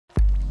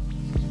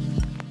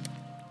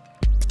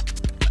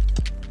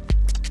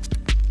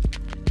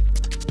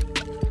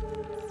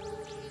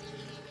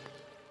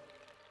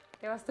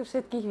Ja vás tu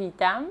všetkých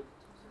vítam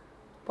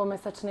po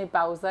mesačnej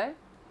pauze.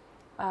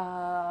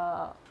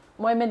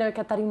 Moje meno je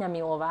Katarína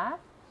Milová.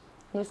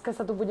 Dneska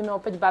sa tu budeme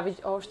opäť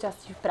baviť o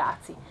šťastí v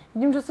práci.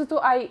 Vidím, že sú tu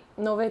aj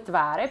nové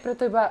tváre,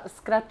 preto iba z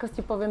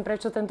krátkosti poviem,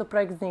 prečo tento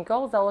projekt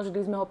vznikol.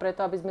 Založili sme ho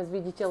preto, aby sme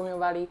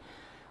zviditeľňovali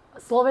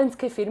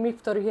slovenské firmy, v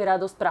ktorých je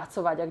radosť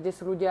pracovať a kde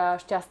sú ľudia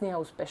šťastní a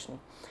úspešní.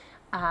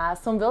 A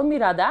som veľmi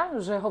rada,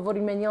 že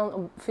hovoríme nielen o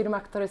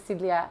firmách, ktoré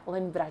sídlia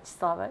len v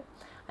Bratislave.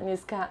 A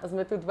dneska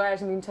sme tu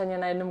dvaja Žilinčania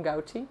na jednom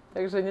gauči,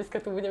 takže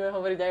dneska tu budeme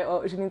hovoriť aj o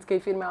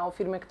žilinskej firme a o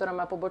firme, ktorá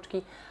má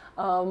pobočky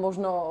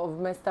možno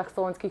v mestách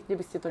slovenských, kde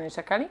by ste to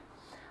nečakali.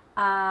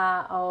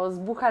 A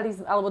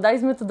dali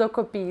sme to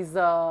dokopy s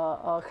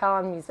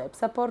chalanmi z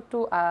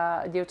WebSupportu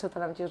a dievčatá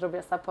nám tiež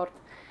robia support,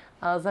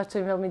 za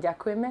čo im veľmi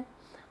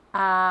ďakujeme.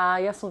 A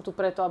ja som tu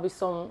preto, aby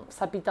som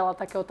sa pýtala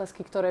také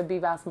otázky, ktoré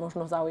by vás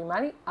možno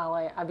zaujímali,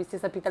 ale aby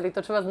ste sa pýtali to,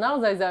 čo vás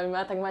naozaj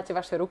zaujíma, tak máte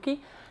vaše ruky.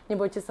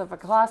 Nebojte sa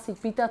fakt hlásiť,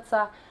 pýtať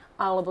sa,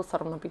 alebo sa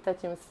rovno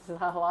pýtate, musíte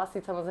sa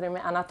hlásiť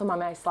samozrejme a na to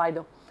máme aj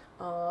slajdo.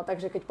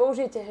 Takže keď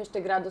použijete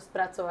hashtag radosť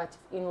pracovať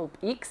v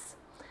InLoopX,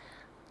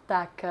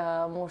 tak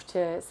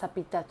môžete sa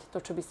pýtať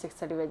to, čo by ste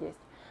chceli vedieť.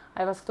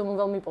 A ja vás k tomu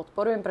veľmi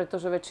podporujem,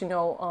 pretože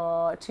väčšinou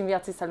čím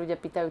viac sa ľudia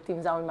pýtajú,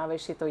 tým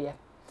zaujímavejšie to je.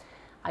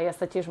 A ja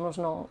sa tiež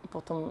možno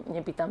potom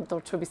nepýtam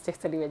to, čo by ste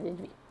chceli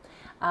vedieť vy.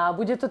 A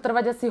bude to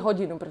trvať asi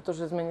hodinu,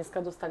 pretože sme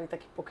dneska dostali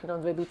taký pokyn od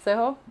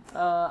vedúceho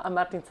a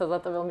Martin sa za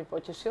to veľmi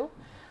potešil.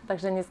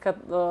 Takže dneska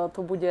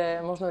to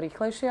bude možno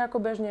rýchlejšie ako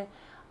bežne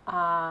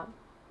a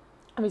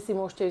vy si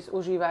môžete ísť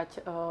užívať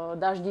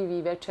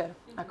daždivý večer,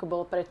 ako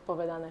bolo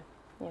predpovedané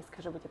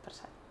dneska, že bude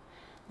pršať.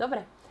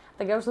 Dobre,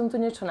 tak ja už som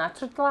tu niečo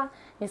načrtla.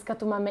 Dneska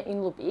tu máme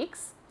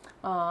InLoopX.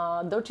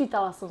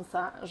 Dočítala som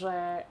sa,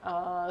 že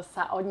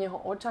sa od neho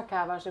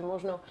očakáva, že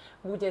možno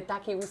bude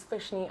taký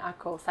úspešný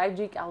ako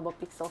Sajik alebo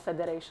Pixel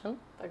Federation.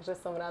 Takže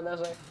som rada,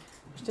 že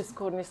ešte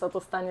skôr, než sa to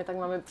stane, tak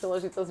máme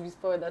príležitosť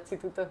vyspovedať si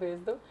túto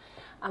hviezdu.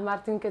 A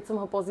Martin, keď som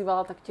ho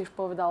pozývala, tak tiež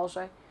povedal,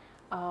 že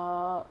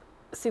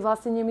si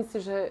vlastne nemyslí,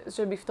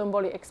 že by v tom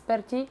boli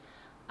experti,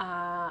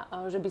 a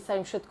že by sa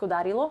im všetko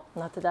darilo,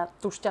 na teda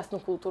tú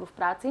šťastnú kultúru v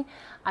práci.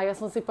 A ja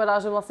som si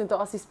povedala, že vlastne to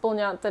asi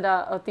spĺňa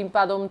teda tým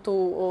pádom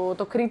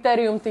to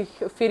kritérium tých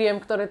firiem,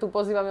 ktoré tu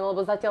pozývame,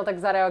 lebo zatiaľ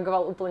tak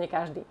zareagoval úplne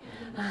každý.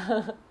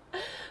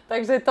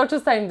 Takže to, čo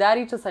sa im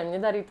darí, čo sa im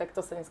nedarí, tak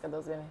to sa dneska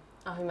dozvieme.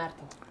 Ahoj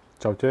Martin.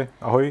 Čaute,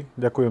 ahoj,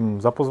 ďakujem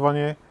za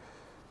pozvanie.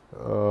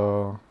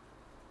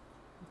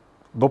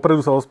 Dopredu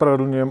sa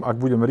ospravedlňujem, ak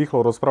budem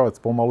rýchlo rozprávať,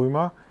 spomaluj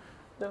ma.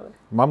 Dobre.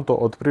 Mám to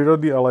od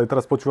prírody, ale aj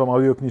teraz počúvam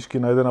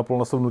audioknižky na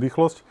 1,5-násobnú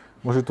rýchlosť.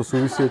 Môže to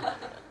súvisieť.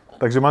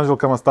 Takže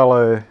manželka ma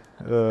stále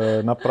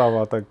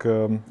napráva, tak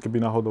keby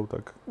náhodou,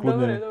 tak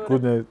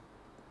kľudne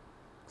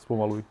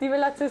spomaluj. Ty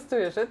veľa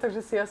cestuješ, že?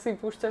 Takže si asi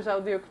púšťaš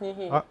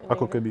audioknihy.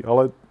 Ako keby,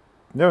 ale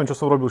neviem, čo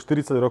som robil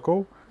 40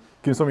 rokov,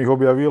 kým som ich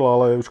objavil,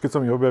 ale už keď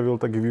som ich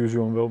objavil, tak ich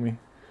využívam veľmi.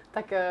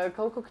 Tak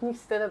koľko kníh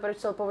si teda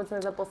prečítal,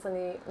 povedzme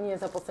nie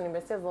za posledný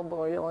mesiac,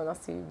 lebo je len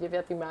asi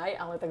 9. máj,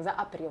 ale tak za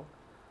apríl?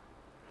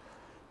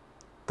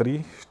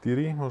 3,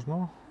 4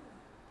 možno.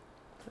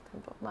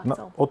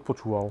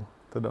 Odpočúval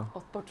teda.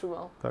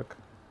 Odpočúval. Tak.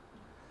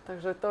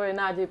 Takže to je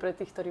nádej pre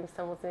tých, ktorým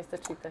sa moc nechce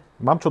čítať.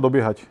 Mám čo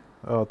dobiehať.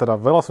 Teda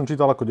veľa som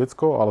čítal ako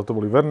decko, ale to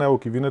boli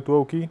Verneovky,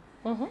 Vinetuovky.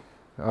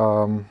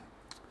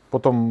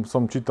 Potom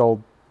som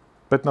čítal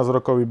 15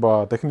 rokov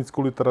iba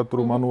technickú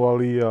literatúru,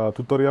 manuály a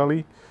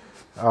tutoriály.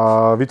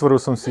 A vytvoril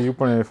som si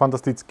úplne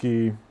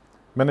fantastický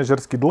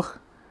manažerský dlh,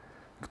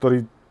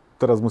 ktorý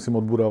teraz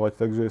musím odburávať,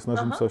 takže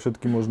snažím sa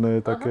všetky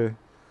možné také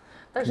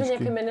Takže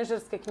knižky. Nejaké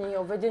manažerské knihy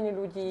o vedení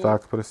ľudí.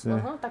 Tak, presne.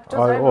 Tak čo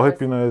aj o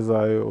happiness,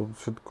 aj o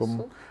všetkom.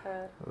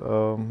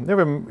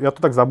 Neviem, ja to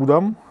tak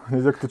zabudám,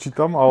 hneď ak to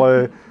čítam,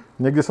 ale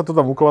niekde sa to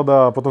tam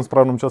ukladá a potom v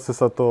správnom čase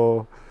sa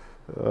to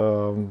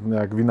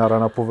nejak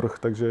vynára na povrch,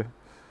 takže...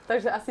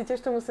 Takže asi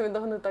tiež to musíme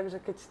dohnúť tak,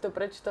 že keď si to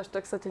prečítaš,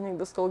 tak sa ťa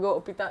niekto z kolegov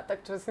opýta,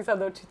 tak čo si sa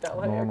dočítal,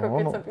 ako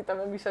keď sa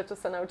pýtame Miša, čo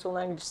sa naučil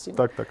na angličtine.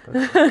 Tak.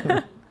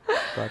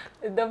 Tak.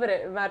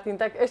 Dobre, Martin,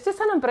 tak ešte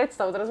sa nám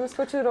predstav. Teraz sme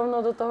skočili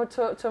rovno do toho,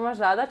 čo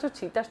máš ráda, čo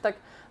čítaš. Tak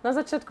na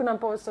začiatku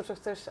nám povedz to, čo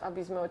chceš,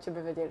 aby sme o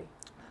tebe vedeli.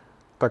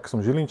 Tak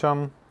som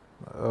Žilinčan.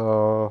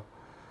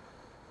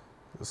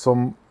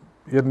 Som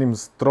jedným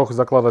z 3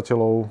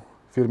 zakladateľov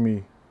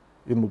firmy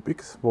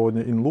InLoopX,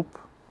 pôvodne InLoop.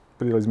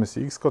 Pridali sme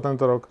si X-ko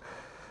tento rok.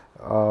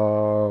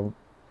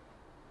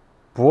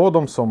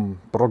 Pôvodom som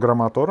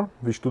programátor,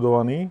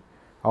 vyštudovaný,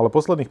 ale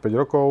posledných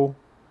 5 rokov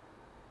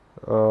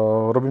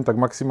robím tak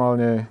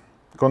maximálne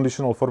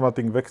conditional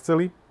formatting v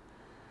Exceli.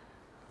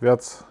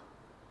 Viac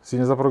si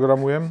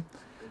nezaprogramujem.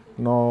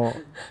 No,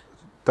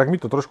 tak mi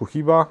to trošku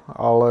chýba,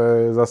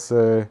 ale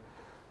zase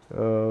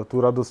tú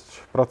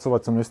radosť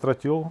pracovať som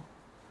nestratil.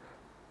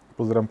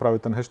 Pozerám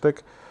práve ten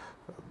hashtag.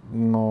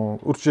 No,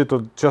 určite je to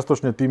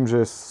čiastočne tým,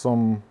 že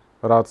som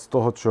rád z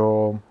toho, čo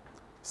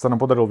sa nám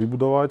podarilo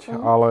vybudovať,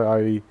 ale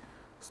aj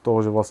z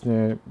toho, že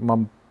vlastne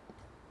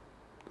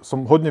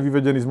som hodne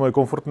vyvedený z mojej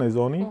komfortnej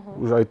zóny,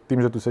 už aj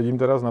tým, že tu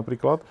sedím teraz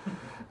napríklad.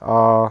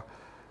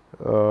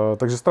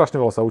 Takže strašne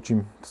veľa sa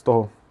učím z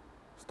toho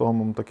toho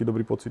mám taký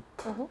dobrý pocit.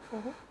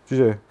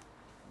 Čiže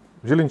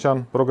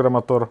Žilinčan,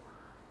 programátor,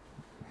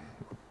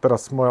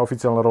 teraz moja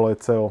oficiálna rola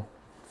je CEO.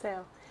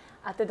 CEO.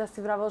 A teda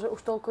si vravel, že už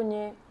toľko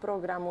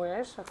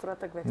neprogramuješ, akurát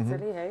tak v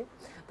Exceli, hej?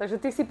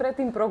 Takže ty si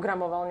predtým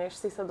programoval, než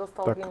si sa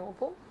dostal k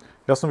INLUPu?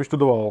 Ja som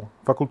vyštudoval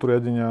fakultu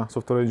riadenia,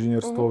 software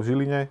inžinierstvo v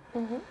Žiline.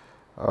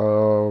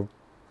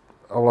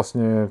 A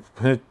vlastne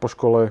hneď po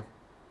škole,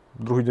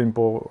 druhý deň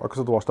po, ako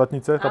sa to volá,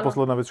 štátnice, tá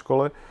posledná vec v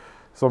škole,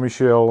 som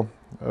išiel,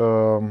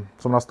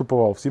 som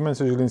nastupoval v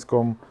Siemense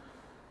Žilinskom.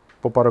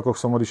 Po pár rokoch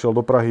som odišiel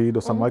do Prahy, do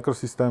Sun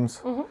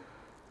Microsystems.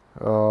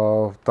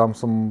 Tam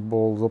som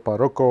bol zo pár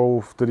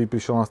rokov, vtedy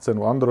prišiel na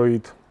scénu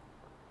Android.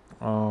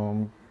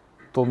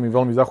 To mi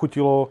veľmi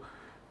zachutilo.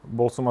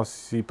 Bol som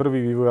asi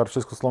prvý vývojár v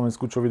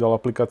Československu, čo vydal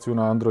aplikáciu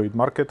na Android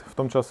Market v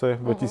tom čase,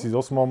 v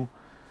 2008.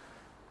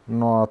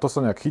 No a to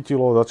sa nejak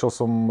chytilo, začal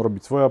som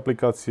robiť svoje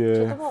aplikácie.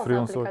 Čo to bolo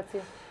za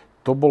aplikácie?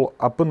 To bol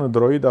APN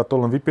Droid a to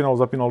len vypínal,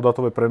 zapínal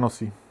datové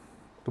prenosy.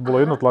 To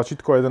bolo jedno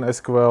tlačítko a jeden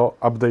SQL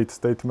update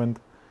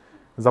statement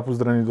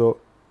zapuzdrený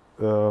do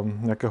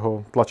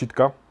nejakého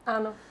tlačítka.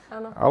 Áno.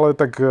 Ale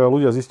tak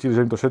ľudia zistili,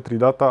 že im to šetrí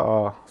data a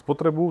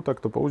spotrebu,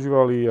 tak to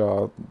používali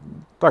a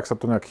tak sa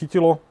to nejak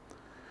chytilo.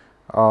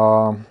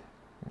 A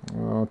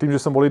tým,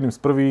 že som bol jedným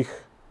z prvých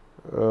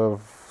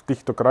v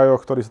týchto krajoch,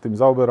 ktorý sa tým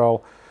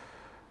zaoberal,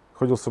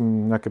 chodil som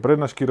nejaké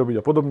prednášky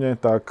robiť a podobne,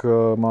 tak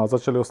ma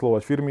začali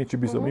oslovovať firmy, či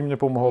by som im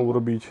nepomohol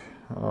urobiť.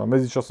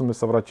 Medzičasom sme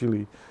sa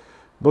vrátili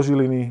do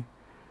Žiliny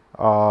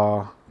a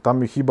tam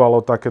mi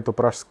chýbalo takéto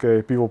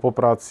pražské pivo po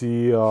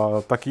práci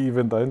a taký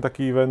event a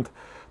taký event.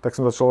 Tak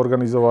som začal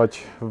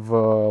organizovať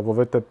vo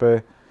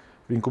VTP,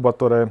 v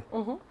inkubátore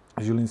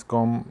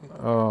žilinskom,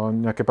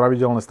 nejaké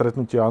pravidelné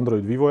stretnutia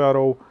Android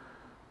vývojárov.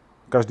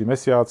 Každý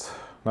mesiac.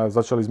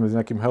 Začali sme s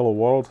nejakým Hello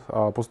World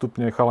a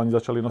postupne chalani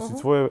začali nosiť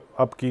svoje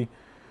apky.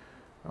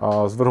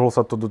 A zvrhlo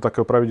sa to do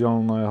takého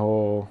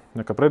pravidelného,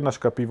 nejaká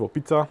prednáška, pivo,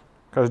 pizza.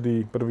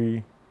 Každý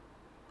prvý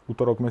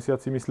útorok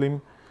mesiaci,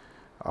 myslím.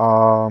 A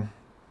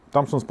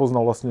tam som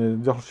spoznal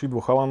vlastne ďalších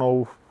dvoch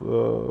chalanov,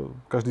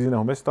 každý z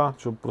iného mesta,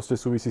 čo proste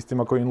súvisí s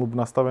tým, ako je INLUP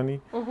nastavený.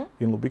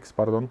 INLUPX,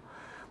 pardon.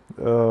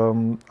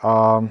 A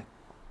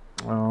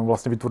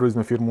vlastne vytvorili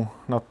sme firmu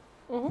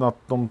na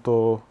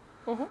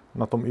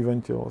tom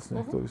evente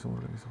vlastne, ktorý som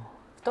organizoval.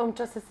 V tom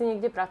čase si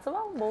niekde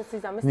pracoval? Bol si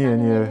zamestnaný?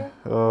 Nie.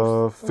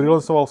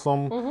 Freelancoval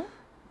som.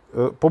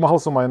 Pomáhal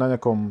som aj na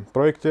nejakom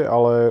projekte,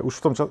 ale už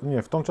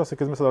v tom čase,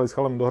 keď sme sa dali s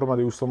chalami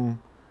dohromady, už som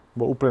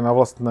bol úplne na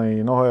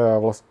vlastnej nohe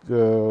a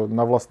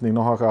na vlastných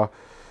nohách a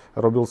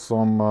robil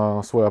som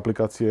svoje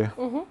aplikácie.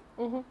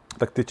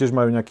 Tak tie tiež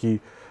majú nejaký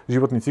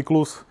životný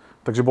cyklus,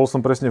 takže bol som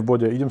presne v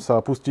bode. Idem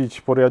sa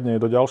pustiť poriadne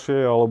do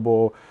ďalšie,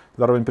 alebo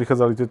zároveň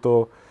prichádzali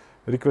tieto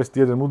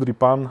requesty. Jeden múdry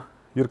pán,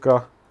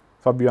 Jirka,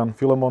 Fabian,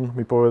 Filemon,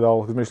 mi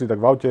povedal, keď sme išli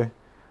tak v aute,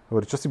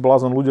 hovorí, čo si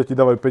blázon, ľudia ti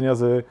dávajú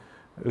peniaze,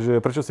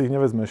 že prečo si ich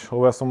nevezmeš?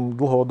 Lebo ja som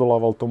dlho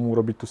odolával tomu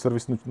robiť tú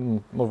servisnú,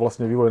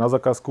 vlastne vývoj na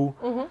zakázku.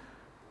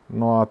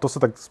 No a to sa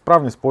tak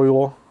správne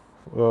spojilo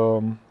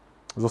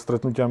so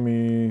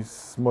stretnutiami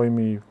s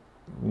mojimi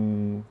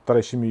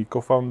starejšími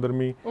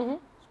co-foundermi,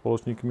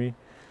 spoločníkmi.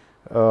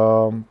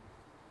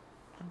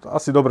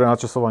 Asi dobré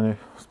načasovanie.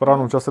 V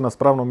správnom čase na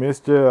správnom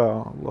mieste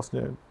a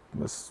vlastne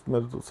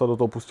sme sa do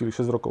toho pustili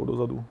 6 rokov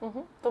dozadu.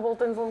 To bol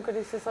ten zlom,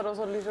 kedy ste sa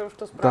rozhodli, že už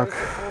to spravíte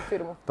svoju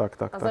firmu.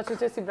 Tak. A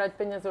začnete si brať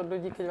peniaze od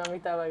ľudí, keď vám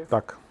ich dávajú.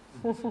 Tak.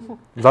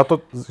 Za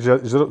to,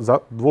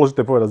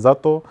 dôležité povedať, za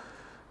to,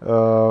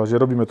 že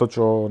robíme to,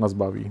 čo nás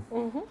baví.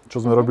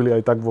 Čo sme robili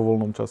aj tak vo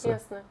voľnom čase.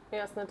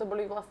 Jasné. To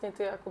boli vlastne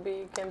tie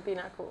akoby campy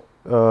na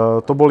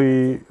to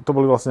boli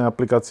vlastne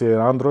aplikácie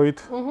na Android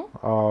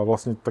a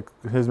vlastne tak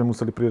hneď sme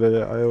museli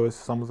pridať aj iOS,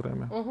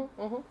 samozrejme.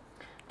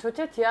 Čo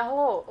ťa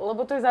tiahlo?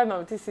 Lebo to je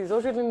zaujímavé. Ty si zo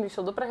Žiliny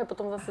išiel do Prahy,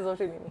 potom zase zo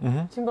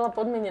Žiliny. Čím bola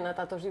podmienená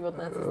táto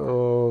životná cesta?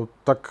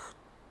 Tak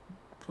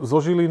zo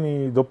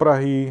Žiliny do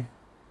Prahy,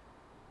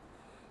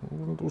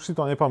 už si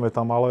to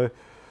nepamätám, ale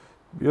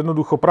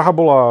jednoducho Praha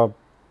bola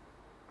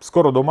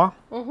skoro doma.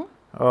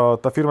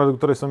 Tá firma, do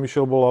ktorej som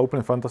išiel, bola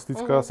úplne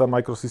fantastická. Sun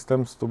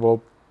Microsystems, to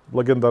bola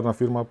legendárna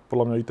firma,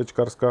 podľa mňa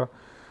ITčkarská.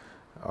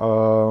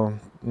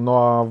 No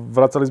a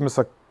vracali sme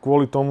sa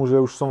kvôli tomu,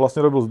 že už som vlastne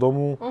robil z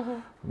domu.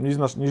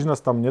 Nič nás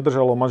tam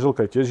nedržalo.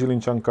 Manželka je tiež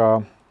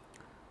Žilinčanka,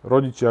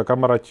 rodičia,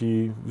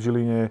 kamaráti v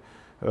Žiline.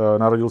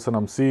 Narodil sa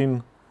nám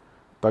syn,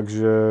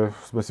 takže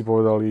sme si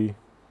povedali,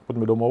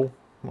 poďme domov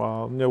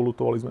a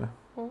neulutovali sme.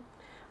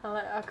 Ale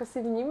ako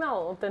si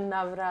vnímal ten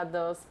návrat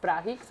z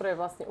Prahy, ktoré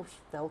je vlastne už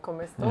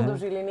veľkomesto, do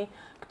Žiliny,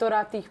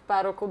 ktorá tých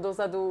pár rokov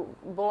dozadu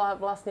bola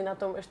vlastne na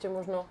tom ešte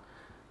možno,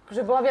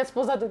 že bola viac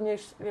pozadu,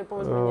 než je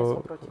povedzme dnes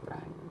oproti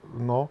Prahe?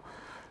 No,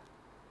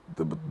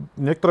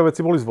 niektoré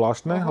veci boli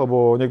zvláštne,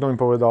 lebo niekto mi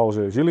povedal,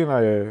 že Žilina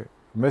je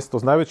mesto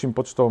s najväčším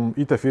počtom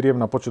IT firiem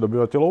na počet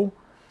obyvateľov.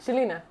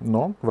 Žilina?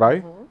 No,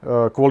 vraj.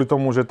 Kvôli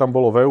tomu, že tam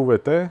bolo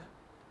VUVT,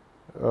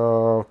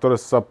 ktoré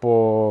sa po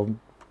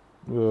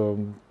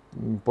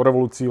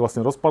revolúcii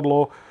vlastne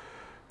rozpadlo.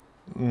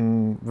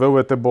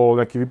 VUVT bol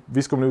nejaký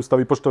výskumný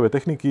ústav výpočtovej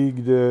techniky,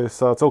 kde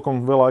sa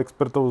celkom veľa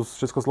expertov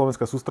z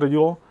Československa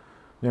sústredilo.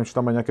 Neviem, či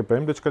tam aj nejaké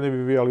PMDčka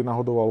nevyvíjali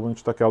náhodou, alebo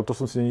niečo také, ale to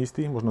som si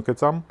neistý, možno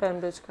kecam.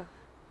 PMDčka.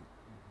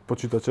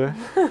 Počítače.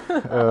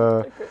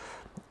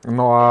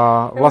 No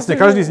a vlastne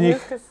každý z nich...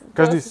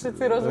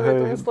 Všetci rozumie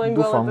tomu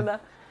slangu, ale teda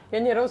ja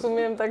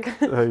nerozumiem, tak...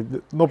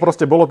 Hej, no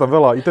proste bolo tam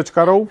veľa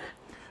ITčkarov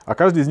a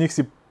každý z nich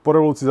si po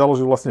revolúcii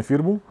založil vlastne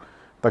firmu,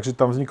 takže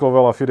tam vzniklo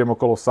veľa firiem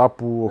okolo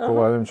SAPu, okolo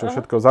neviem čo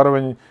všetko.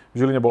 Zároveň v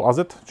Žiline bol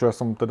AZ, čo ja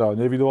som teda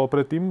nevidoval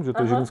predtým, že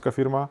to je žilinská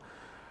firma.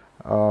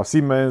 A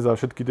Siemens a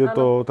všetky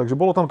tieto, takže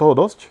bolo tam toho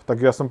dosť,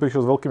 tak ja som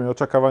prišiel s veľkými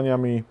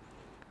očakávaniami,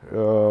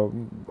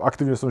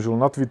 aktívne som žil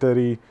na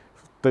Twitteri,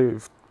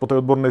 po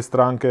tej odbornej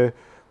stránke,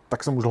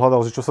 tak som už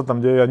hľadal, že čo sa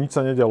tam deje a nič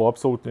sa nedialo,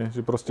 absolútne.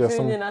 Že proste ja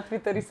som... na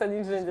Twitteri sa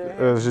nič nedeje.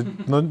 Že,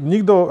 no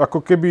nikto, ako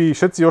keby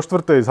všetci o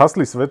 4:00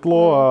 zhasli svetlo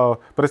a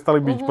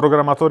prestali byť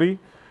programátori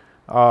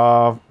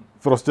a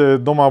proste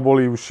doma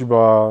boli už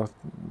iba,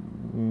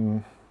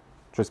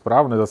 čo je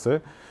správne zase,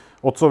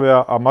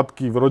 otcovia a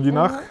matky v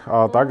rodinách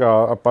a tak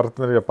a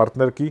partneri a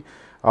partnerky,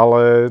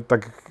 ale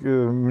tak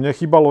mne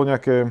chýbalo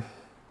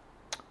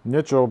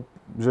niečo,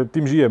 že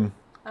tým žijem,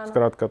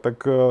 skrátka.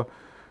 Tak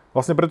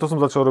vlastne preto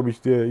som začal robiť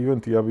tie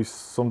eventy, aby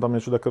som tam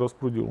niečo také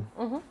rozprúdil.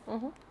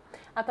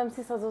 A tam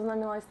si sa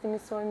zoznamil aj s tými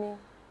svojimi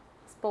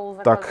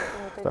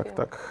spoluzakladateľmi tej firmy?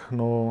 Tak.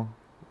 No,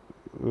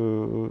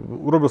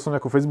 urobil som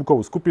nejakú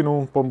facebookovú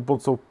skupinu,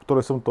 pomocou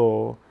ktorej som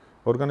to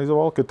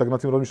organizoval. Keď tak nad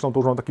tým rozmýšľam,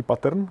 to už mám taký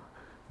pattern.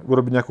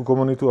 Urobiť nejakú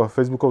komunitu a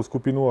facebookovú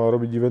skupinu a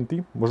robiť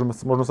eventy.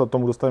 Možno sa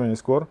tomu dostaneme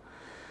neskôr.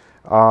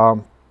 A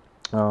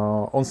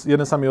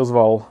jeden sa mi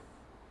ozval,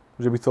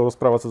 že by chcel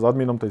rozprávať sa s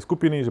adminom tej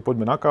skupiny, že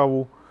poďme na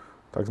kávu.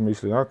 Tak sme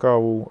išli na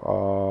kávu a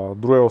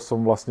druhého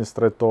som vlastne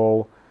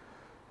stretol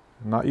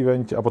na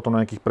evente a potom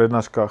na nejakých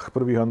prednáškach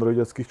prvých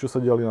androidiackých, čo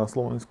sa diali na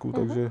Slovensku.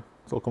 Takže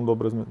celkom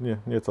dobre sme,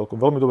 nie celkom,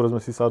 veľmi dobre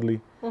sme si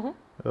sadli.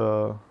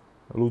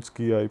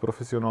 Ľudsky aj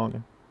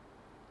profesionálne.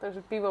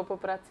 Takže pivo po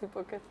práci,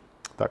 pokec.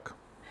 Tak.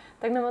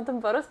 Tak nám o tom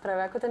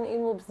porozprávaj, ako ten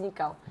InLoop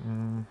vznikal.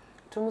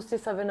 Čomu ste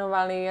sa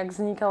venovali, jak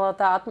vznikalo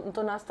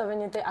to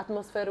nastavenie tej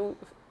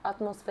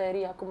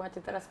atmosféry, ako máte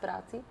teraz v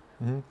práci?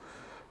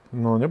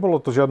 No nebolo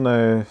to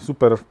žiadne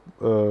super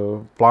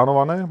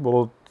plánované,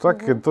 bolo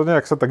také, to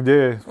nejak sa tak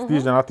deje z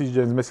týždňa na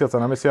týždeň, z mesiaca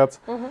na mesiac.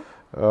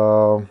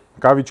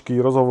 Kávičky,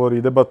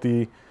 rozhovory,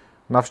 debaty,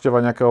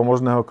 navšteva nejakého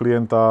možného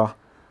klienta,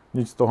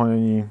 nič z toho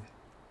není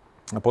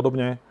a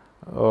podobne.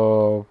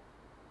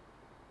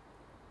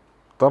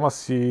 Tam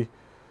asi...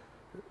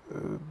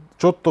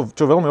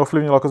 Čo veľmi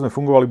ovplyvnilo, ako sme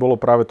fungovali, bolo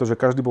práve to, že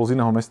každý bol z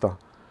iného mesta.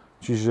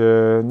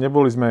 Čiže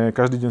neboli sme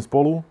každý deň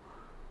spolu.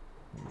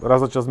 Raz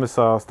za čas sme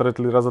sa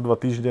stretli, raz za 2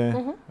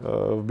 týždne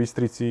v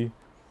Bystrici,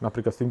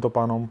 napríklad s týmto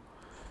pánom.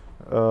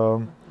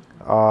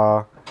 A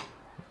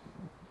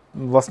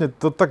vlastne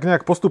to tak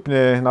nejak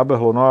postupne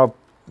nabehlo. No a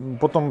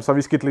potom sa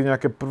vyskytli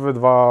nejaké prvé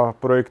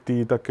 2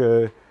 projekty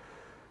také,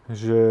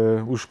 že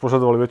už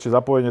požadovali väčšie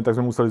zapojenie, tak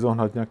sme museli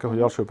zohnať nejakého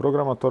ďalšieho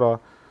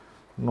programátora.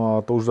 No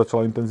a to už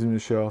začala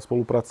intenzívnejšia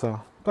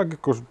spolupráca. Tak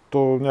ako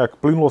to nejak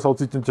plynulo sa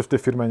ocitnete v tej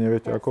firme,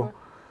 neviete ako.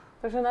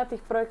 Takže na tých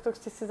projektoch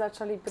ste si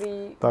začali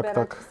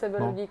priberať k sebe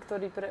ľudí,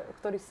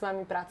 ktorí s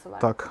vami pracovali.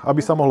 Tak,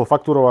 aby sa mohlo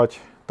fakturovať,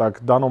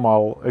 tak Dano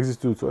mal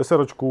existujúcu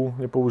SROčku,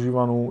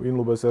 nepoužívanú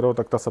InLoop SRO,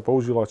 tak tá sa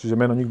použila, čiže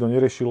meno nikto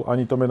neriešil,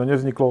 ani to meno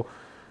nevzniklo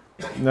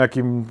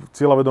nejakým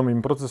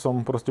cieľavedomým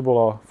procesom, proste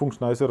bola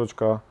funkčná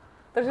SROčka.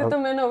 Takže to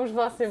meno už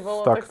vlastne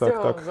bolo, tak ste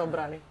ho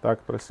zobrali.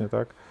 Tak, presne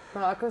tak.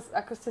 No a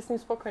ako ste s ním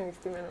spokojní,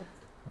 s tým menom?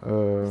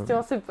 Ste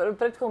vlastne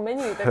pred chvíľou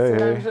menili, tak si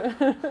dám, že...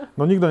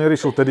 No nikto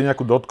neriešil tedy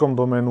nejakú .com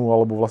doménu,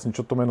 alebo vlastne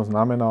čo to meno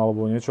znamená,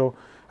 alebo niečo.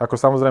 Ako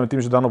samozrejme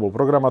tým, že Dano bol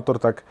programátor,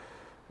 tak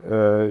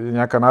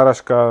nejaká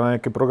náražka na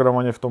nejaké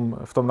programovanie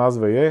v tom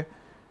názve je.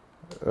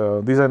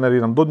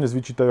 Dizajneri nám dodnes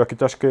vyčítajú, aké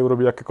ťažké je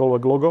urobiť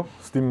akékoľvek logo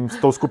s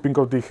tou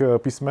skupinkou tých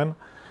písmen.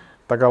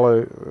 Tak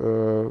ale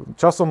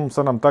časom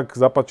sa nám tak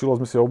zapáčilo,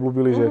 sme si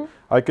obľúbili, že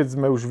aj keď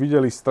sme už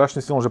videli strašne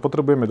silno, že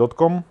potrebujeme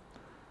 .com,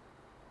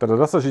 teda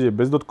dá sa žiť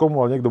bez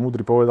 .comu, ale niekto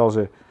múdry povedal,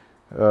 že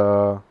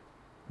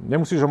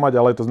nemusíš ho mať,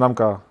 ale je to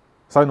známka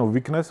sign of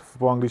weakness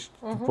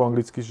po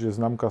anglicky, že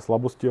známka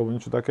slabosti alebo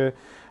niečo také.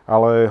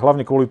 Ale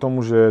hlavne kvôli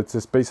tomu, že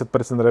cez 50%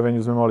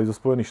 revenue sme mali zo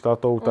Spojených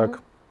štátov, tak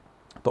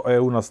to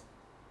EU nás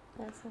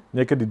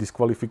niekedy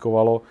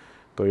diskvalifikovalo.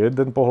 To je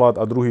jeden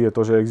pohľad a druhý je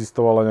to, že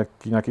existoval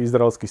nejaký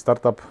izraelský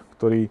startup,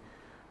 ktorý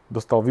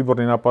dostal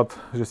výborný nápad,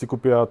 že si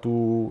kúpia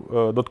tú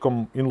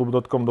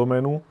inloop.com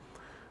doménu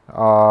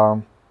a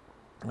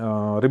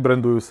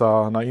rebrandujú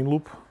sa na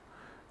InLoop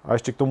a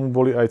ešte k tomu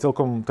boli aj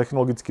celkom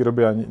technologicky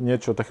robia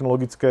niečo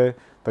technologické,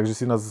 takže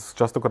si nás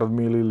častokrát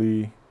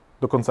mýlili,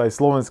 dokonca aj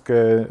slovenské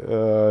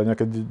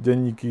nejaké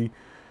denníky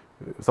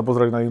sa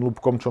pozreli na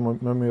InLoop.com, čo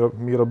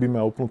my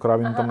robíme a úplnú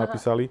krávinu tam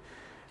napísali.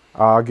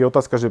 A ak je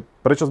otázka, že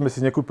prečo sme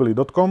si nekúpili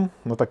 .com,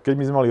 no tak keď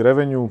my sme mali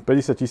revenue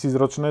 50 000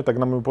 ročné, tak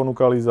nám ju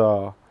ponúkali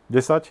za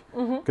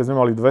 10, keď sme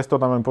mali 200,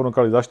 nám ju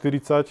ponúkali za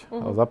 40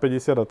 a za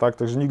 50 a tak,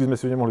 takže nikdy sme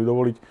si ju nemohli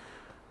dovoliť,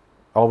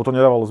 alebo to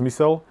nedávalo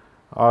zmysel,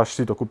 až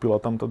si to kúpila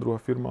tam tá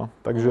druhá firma.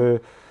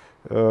 Takže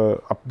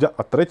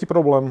a tretí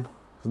problém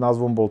s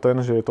názvom bol ten,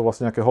 že je to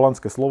vlastne nejaké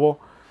holandské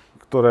slovo,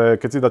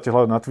 ktoré keď si dáte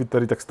hľadať na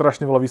Twitteri, tak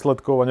strašne veľa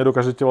výsledkov a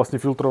nedokážete vlastne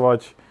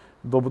filtrovať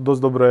dosť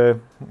dobre,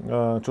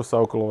 čo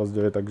sa okolo vás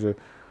deje. Takže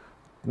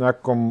v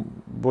nejakom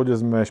bode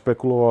sme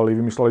špekulovali,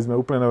 vymýšľali sme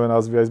úplne nové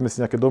názvy, aj sme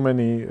si nejaké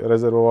domény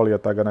rezervovali a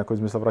tak, a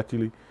nakoniec sme sa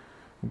vrátili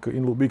k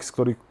Inlubix,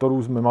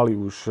 ktorú sme mali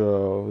už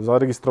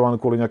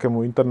zaregistrovanú kvôli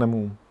nejakému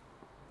internému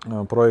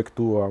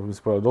projektu a sme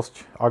si povedali dosť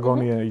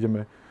agónie,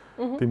 ideme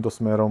týmto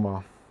smerom a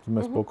sme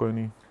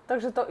spokojní.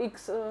 Takže to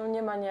X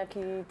nemá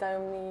nejaký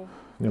tajomný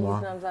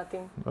význam za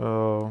tým?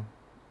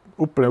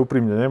 Úplne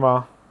úprimne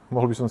nemá.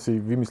 Mohol by som si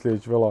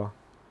vymyslieť veľa,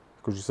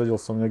 akože sedel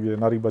som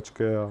niekde na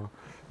rybačke a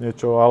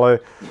niečo,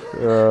 ale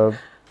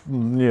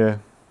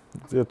nie.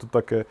 Je to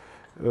také...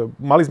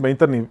 Mali sme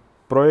interný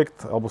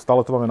projekt, alebo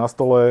stále to máme na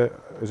stole,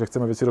 že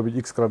chceme veci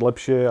robiť x-krát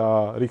lepšie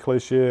a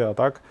rýchlejšie a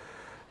tak.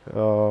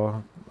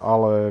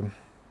 Ale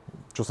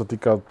čo sa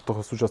týka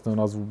toho súčasného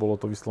názvu, bolo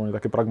to vyslovene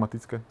také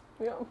pragmatické.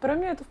 Jo, pre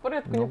mňa je to v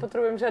poriadku,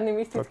 nepotrebujem žiadny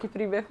mystický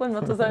príbeh, len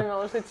ma to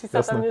zaujímalo, že či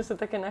sa tam niečo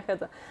také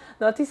nachádza.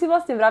 No a ty si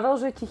vlastne vravel,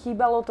 že ti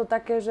chýbalo to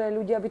také, že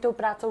ľudia by tou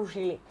prácou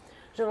žili.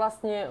 Že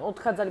vlastne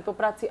odchádzali po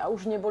práci a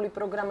už neboli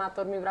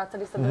programátormi,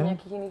 vracali sa do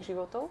nejakých iných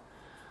životov.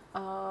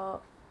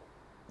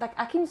 Tak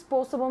akým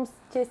spôsobom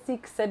ste si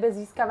k sebe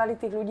získavali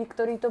tých ľudí,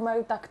 ktorí to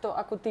majú takto,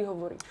 ako ty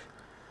hovoríš?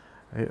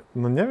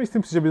 No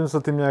nemyslím si, že by sme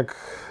sa tým nejak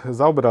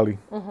zaoberali.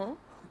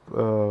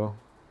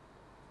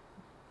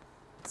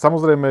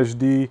 Samozrejme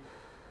vždy,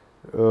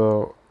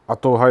 a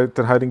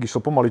ten hiring išiel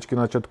pomaličky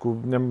na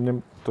začiatku,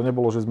 to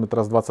nebolo, že sme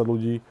teraz 20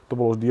 ľudí, to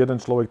bolo vždy jeden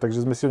človek,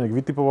 takže sme si ho nejak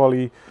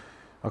vytipovali,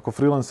 ako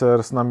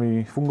freelancer s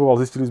nami fungoval,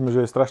 zistili sme,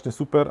 že je strašne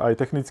super, aj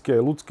technicky,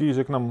 aj ľudský,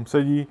 že k nám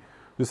sedí,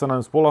 že sa na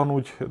ňom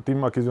spoľahnúť,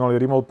 tým, aký sme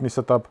mali remotný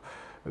setup,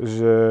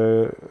 že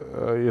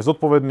je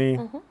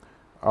zodpovedný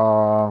a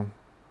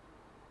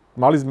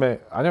mali sme,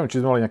 a neviem, či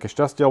sme mali nejaké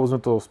šťastie, alebo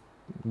sme to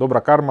dobrá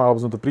karma,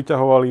 alebo sme to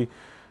priťahovali,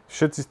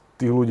 všetci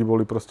tých ľudí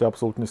boli proste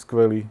absolútne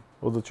skvelí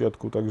od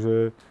začiatku,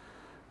 takže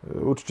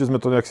určite sme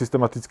to nejak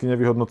systematicky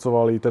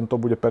nevyhodnocovali, tento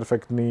bude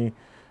perfektný,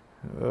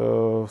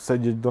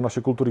 sedieť do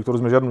našej kultúry,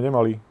 ktorú sme žiadnu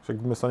nemali, však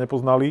sme sa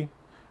nepoznali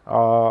a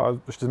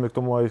ešte sme k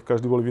tomu aj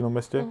každý boli v inom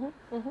meste.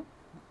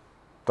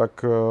 Tak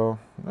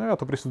ja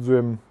to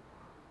prisudzujem,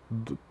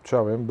 čo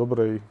ja viem,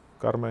 dobrej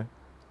karme.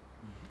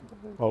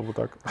 Alebo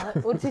tak. Ale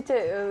určite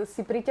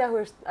si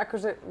priťahuješ,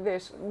 akože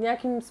vieš,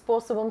 nejakým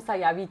spôsobom sa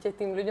javíte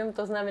tým ľuďom,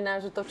 to znamená,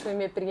 že to, čo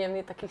im je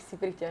príjemné, takých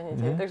si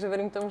priťahnete. Takže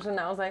verím tomu, že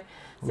naozaj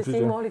ste si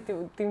ich mohli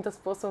týmto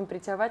spôsobom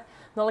priťahovať.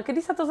 No ale kedy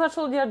sa to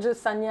začalo diať, že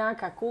sa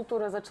nejaká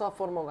kultúra začala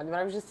formovať?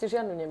 Vravíš, že ste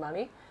žiadnu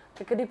nemali.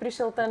 Tak kedy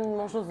prišiel ten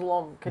možno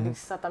zlom, kedy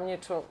sa tam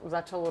niečo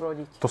začalo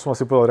rodiť? To som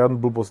asi povedal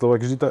riadnu blbosť, lebo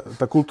vždy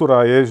tá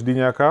kultúra je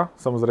vždy nejaká,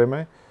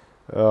 samozrejme.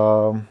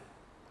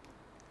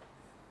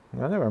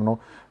 Ja neviem, no.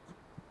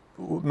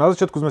 Na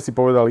začiatku sme si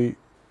povedali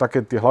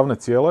také tie hlavné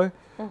ciele,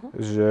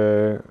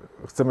 že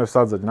chceme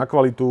vsádzať na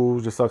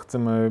kvalitu, že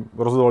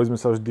rozhodovali sme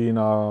sa vždy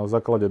na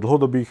základe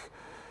dlhodobých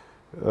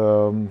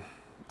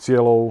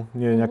cieľov,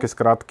 nie nejaké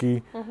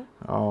skratky.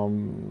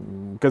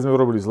 Keď sme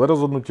urobili zlé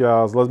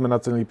rozhodnutia, zle sme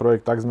nacenili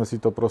projekt, tak sme si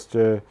to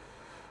proste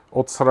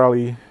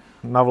odsrali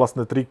na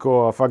vlastné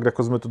triko a fakt,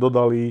 ako sme to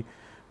dodali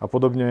a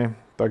podobne.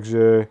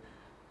 Takže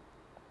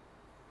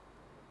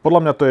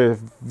podľa mňa to je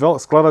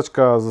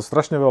skladačka zo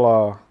strašne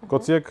veľa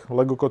kociek,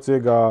 Lego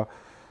kociek a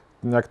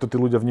nejak to tí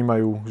ľudia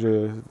vnímajú,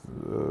 že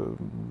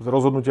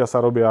rozhodnutia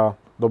sa robia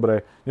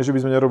dobre. Nie, že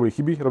by sme nerobili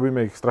chyby,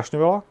 robíme ich strašne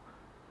veľa.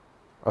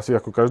 Asi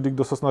ako každý,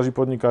 kto sa snaží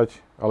podnikať,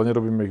 ale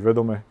nerobíme ich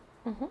vedome.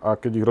 A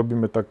keď ich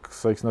robíme, tak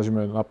sa ich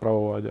snažíme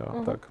napravovať a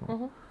tak.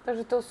 No.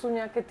 Takže to sú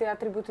nejaké tie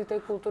atribúty tej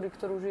kultúry,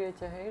 ktorú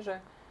žijete, hej? Že...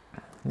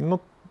 No,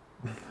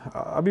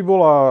 aby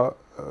bola,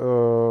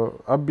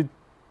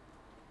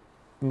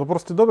 no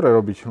proste dobre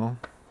robiť, no.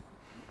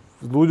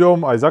 S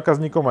ľuďom, aj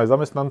zákazníkom, aj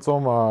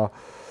zamestnancom a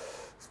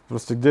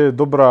proste, kde je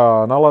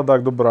dobrá nálada,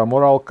 dobrá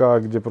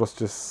morálka, kde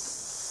proste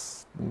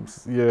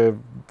je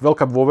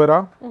veľká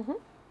dôvera,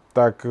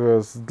 tak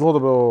z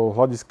dlhodobého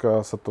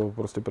hľadiska sa to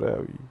proste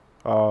prejaví.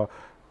 A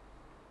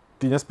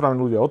tí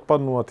nesprávni ľudia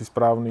odpadnú a tí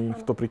správni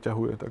ich to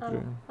priťahuje, takže...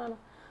 Áno.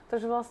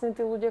 Takže vlastne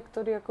tí ľudia,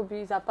 ktorí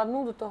akoby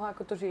zapadnú do toho,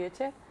 ako to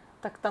žijete,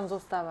 tak tam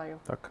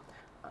zostávajú. Tak.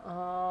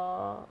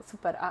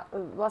 Super. A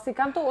vlastne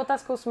kam tou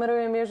otázkou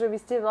smerujem je, že vy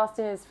ste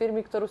vlastne z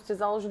firmy, ktorú ste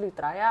založili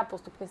traja a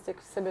postupne ste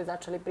k sebe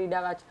začali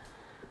pridávať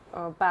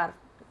pár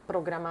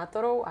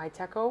programátorov,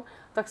 ajťakov,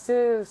 tak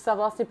ste sa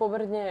vlastne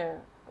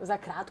pomerne za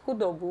krátku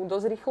dobu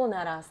dosť rýchlo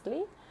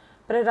narástli.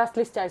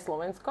 Prerastli ste aj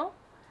Slovensko.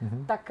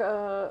 Tak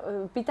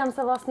pýtam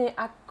sa vlastne,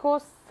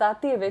 ako sa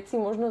tie veci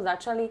možno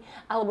začali,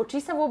 alebo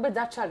či sa vôbec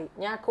začali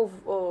nejakou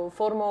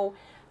formou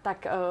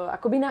tak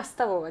akoby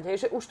nastavovať,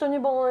 hej? Že už to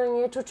nebolo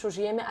niečo, čo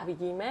žijeme a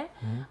vidíme,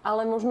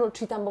 ale možno,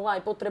 či tam bola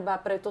aj potreba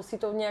preto si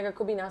to nejak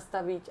akoby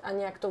nastaviť a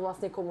nejak to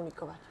vlastne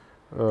komunikovať.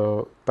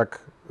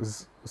 Tak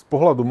z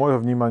pohľadu môjho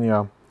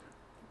vnímania,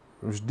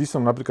 vždy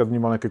som napríklad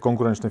vnímal nejaké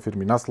konkurenčné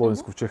firmy na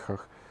Slovensku, v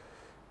Čechách.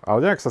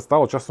 Ale nejak sa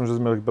stalo časom, že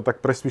sme iba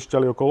tak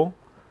presvišťali okolo,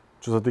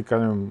 čo sa týka,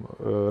 neviem,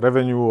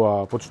 revenue a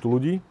počtu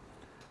ľudí.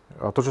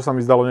 A to, čo sa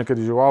mi zdalo niekedy,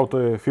 že wow, to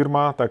je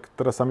firma, tak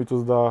teraz sa mi to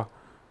zdá,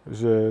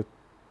 že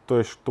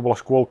to bola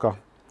škôlka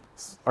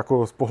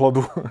ako z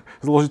pohľadu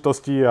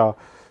zložitosti a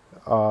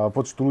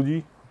počtu ľudí,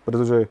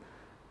 pretože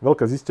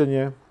veľké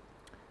zistenie,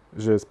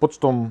 že s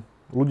počtom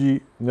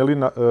ľudí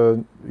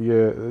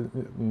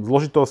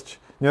zložitosť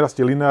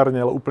nerastie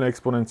lineárne, ale úplne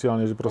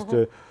exponenciálne, že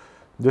proste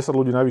 10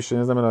 ľudí navyše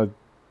neznamená,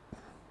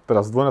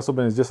 teraz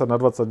zdvojnásobenie z 10 na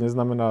 20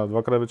 neznamená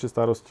dvakrát väčšie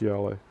starosti,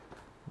 ale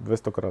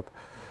 200 krát.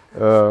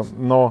 A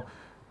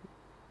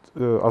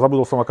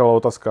zabudol som, aká bola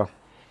otázka.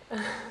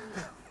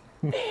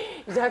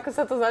 Že ako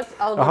sa to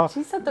alebo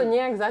či sa to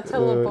nejak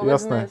začalo,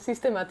 povedzme,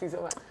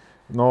 systematizovať?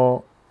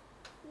 No,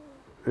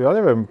 ja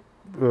neviem.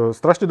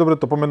 Strašne dobre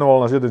to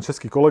pomenoval náš jeden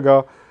český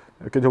kolega,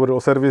 keď hovoril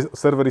o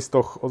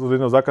serveristoch od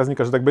jedného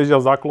zákazníka, že tak bežia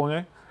v záklone,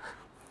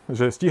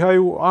 že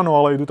stíhajú, áno,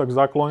 ale idú tak v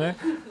záklone.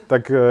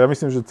 Tak ja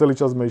myslím, že celý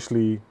čas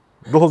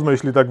dlho sme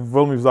išli tak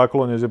veľmi v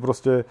záklone, že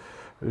proste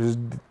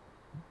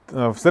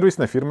v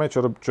servisnej firme,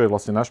 čo je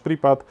vlastne náš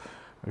prípad,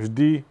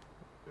 vždy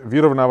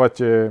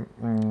vyrovnávate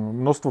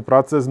množstvo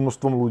práce s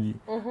množstvom ľudí.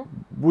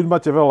 Buď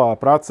máte veľa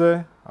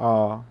práce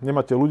a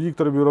nemáte ľudí,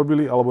 ktorí by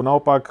robili, alebo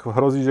naopak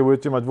hrozí, že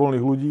budete mať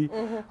voľných ľudí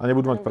a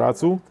nebudú mať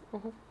prácu.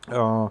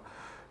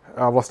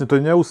 A vlastne to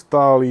je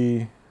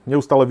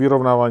neustále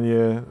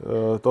vyrovnávanie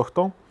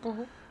tohto.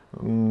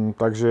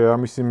 Takže ja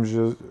myslím,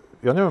 že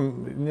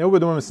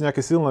neuvedomujeme si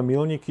nejaké silné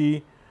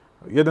milníky.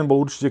 Jeden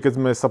bol určite, keď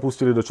sme sa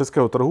pustili do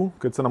českého trhu,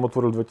 keď sa nám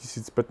otvoril v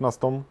 2015,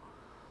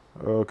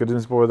 keď sme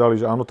si povedali,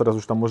 že áno, teraz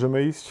už tam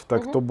môžeme ísť,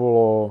 tak to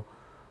bolo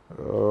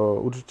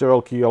určite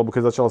veľký, alebo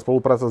keď začala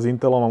spolupráca s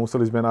Intelom a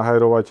museli sme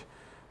nahajrovať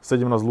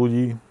 17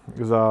 ľudí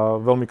za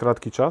veľmi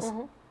krátky čas,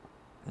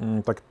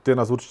 tak tie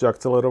nás určite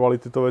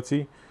akcelerovali tieto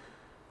veci.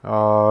 A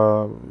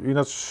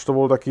ináč to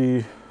bol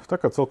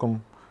taká celkom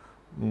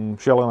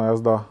šialená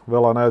jazda,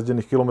 veľa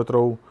najazdených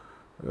kilometrov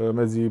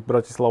medzi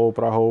Bratislavou a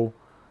Prahou,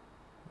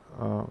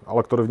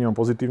 ale ktoré vnímam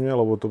pozitívne,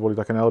 lebo to boli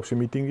také najlepšie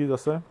meetingy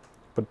zase,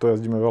 preto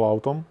jazdíme veľa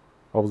autom,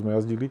 alebo sme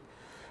jazdili.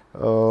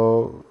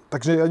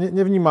 Takže ja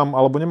nevnímam,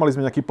 alebo nemali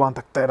sme nejaký plán,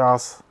 tak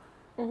teraz.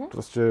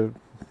 Proste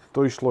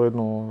to išlo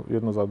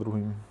jedno za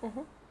druhým.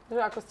 Že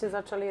ako ste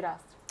začali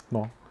rásť.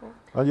 No.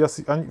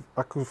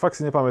 Ako fakt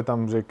si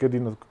nepamätám, že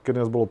kedy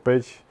nás bolo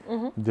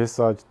 5,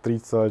 10,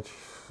 30.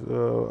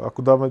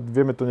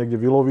 Vieme to niekde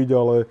vyloviť,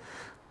 ale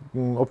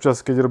občas,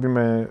 keď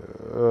robíme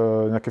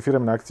nejaké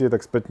firemné akcie,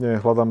 tak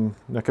spätne hľadám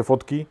nejaké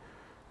fotky,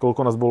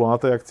 koľko nás bolo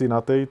na tej akcii,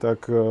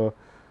 tak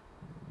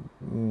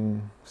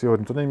si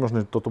hovorím, to nie je možné,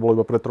 že toto bolo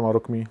iba pred 3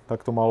 rokmi,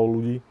 takto málo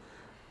ľudí.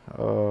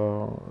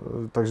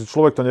 Takže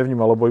človek to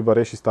nevníma, lebo iba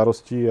rieši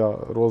starosti a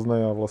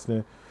rôzne a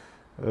vlastne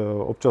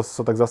občas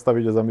sa tak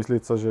zastaviť a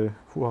zamyslieť sa, že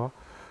fúha,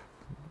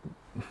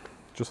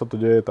 čo sa to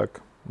deje, tak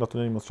na to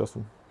nie je moc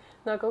času.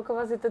 No a koľko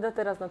vás je teda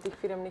teraz na tých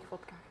firemných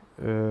fotkách?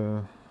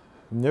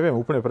 Neviem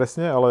úplne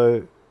presne,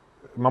 ale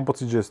mám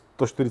pocit, že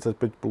 145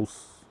 plus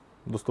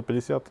do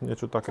 150,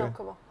 niečo také.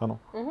 Celkovo?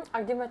 Áno. A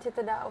kde máte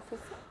teda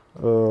office?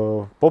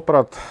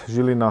 Poprad,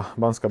 Žilina,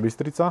 Banská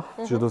Bystrica,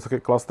 čiže to sú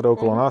také klastre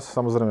okolo nás.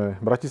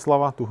 Samozrejme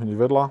Bratislava, tu hneď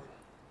vedľa,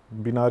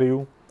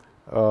 Bináriu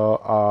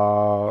a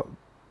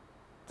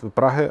v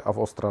Prahe a v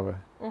Ostrave.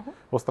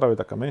 V Ostrave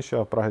je taká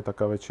menšia, v Prahe je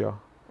taká väčšia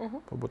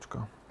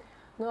pobočka.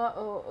 No a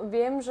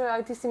viem, že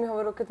aj ty si mi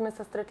hovoril, keď sme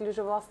sa stretli,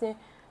 že vlastne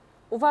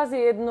u vás je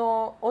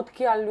jedno,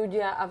 odkiaľ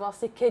ľudia a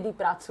vlastne kedy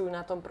pracujú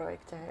na tom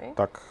projekte, hej?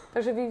 Tak.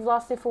 Takže vy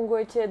vlastne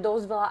fungujete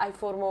dosť veľa aj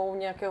formou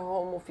nejakého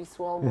home office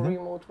alebo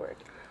remote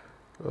work.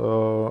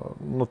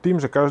 No tým,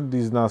 že každý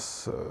z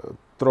nás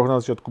troch na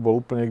začiatku bol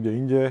úplne niekde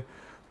inde,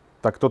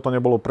 tak toto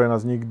nebolo pre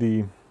nás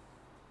nikdy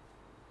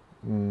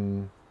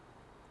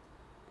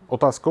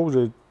otázkou,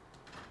 že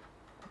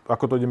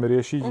ako to ideme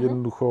riešiť.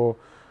 Jednoducho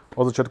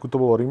od začiatku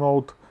to bolo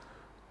remote,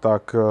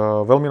 tak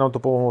veľmi nám to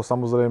pomohlo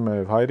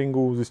samozrejme v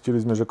hiringu. Zistili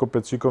sme, že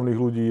kopec šikovných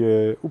ľudí je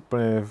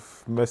úplne v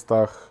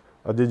mestách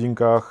a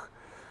dedinkách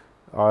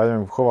a ja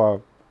neviem, chová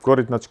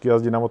korytnačky,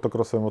 jazdí na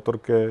motokrosovej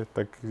motorke,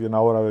 tak je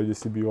na Orave, kde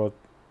si býva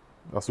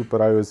a super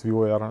iOS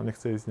vývojár,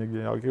 nechce ísť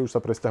niekde, ale keď už sa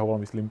presťahoval,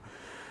 myslím.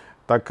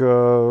 Tak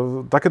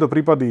takéto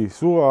prípady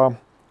sú a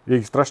je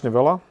ich strašne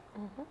veľa.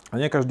 A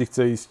nie každý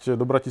chce ísť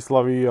do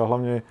Bratislavy a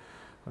hlavne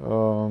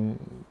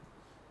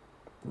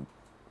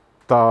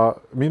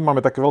my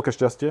máme také veľké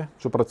šťastie,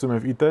 čo pracujeme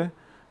v IT,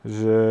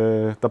 že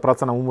tá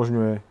práca nám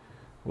umožňuje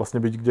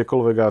vlastne byť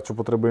kdekoľvek a čo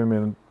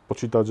potrebujeme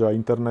počítač a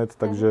internet,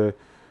 takže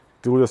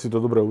tí ľudia si to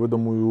dobre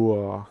uvedomujú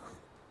a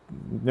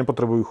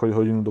nepotrebujú chodiť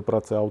hodinu do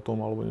práce autom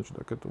alebo niečo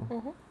takéto.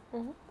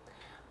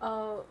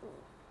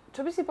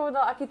 Čo by si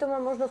povedal, aký to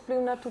má možno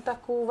vplyv na tú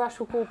takú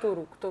vašu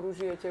kultúru, ktorú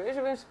žijete? Vieš,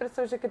 že viem si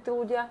predstaviť, že keď tí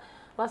ľudia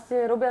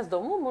vlastne robia z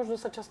domu, možno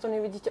sa často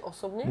nevidíte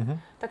osobne,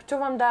 tak čo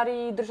vám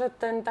darí držať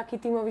ten taký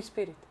tímový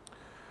spirit?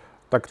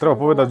 Tak treba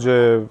povedať, že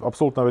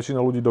absolútna väčšina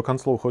ľudí do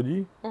kanclov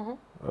chodí.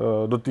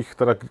 Do tých,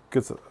 teda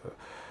keď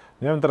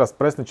neviem teraz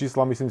presné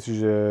čísla, myslím si,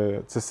 že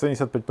cez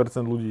 75%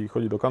 ľudí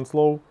chodí do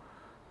kanclov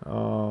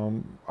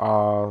a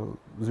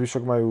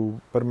zvyšok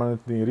majú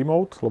permanentný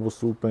remote, lebo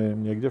sú úplne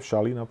niekde v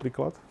šali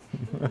napríklad.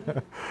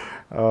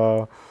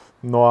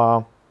 No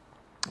a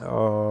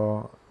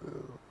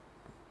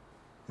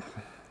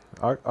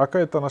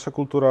aká je tá naša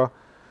kultúra?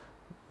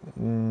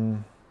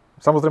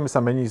 samozrejme sa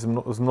mení s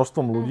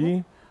množstvom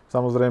ľudí.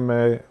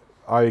 Samozrejme,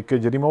 aj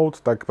keď remote,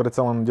 tak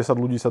predsa len 10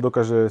 ľudí sa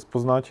dokáže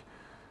spoznať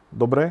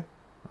dobre.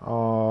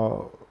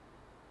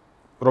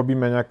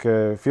 Robíme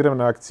nejaké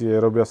firemné akcie,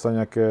 robia sa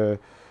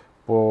nejaké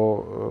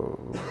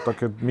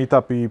také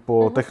meetupy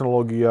po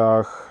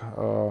technológiách,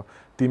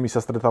 týmy sa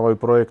stretávajú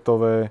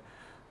projektové,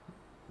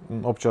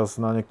 občas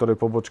na niektorej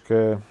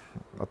pobočke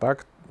a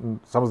tak.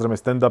 Samozrejme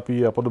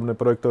stand-upy a podobné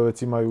projektové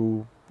veci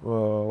majú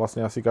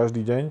vlastne asi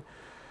každý deň.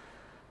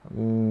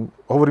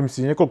 Hovorím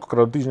si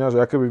niekoľkokrát do týždňa,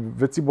 že aké by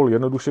veci boli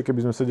jednoduchšie,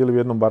 keby sme sedeli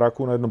v jednom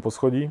baráku na jednom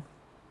poschodí.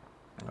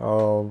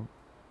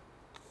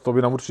 To by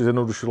nám určite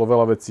zjednodušilo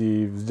veľa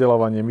vecí,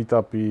 vzdelávanie,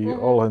 meetupy,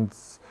 all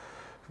hands,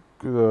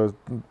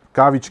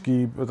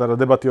 kávičky, teda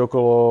debaty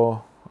okolo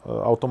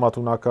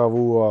automatu na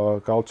kávu a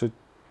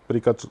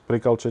pri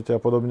kalčete a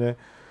podobne.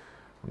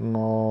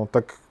 No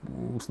tak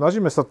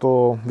snažíme sa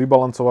to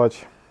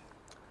vybalancovať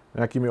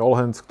nejakými all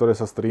hands, ktoré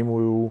sa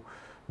streamujú,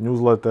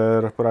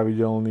 newsletter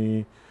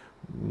pravidelný,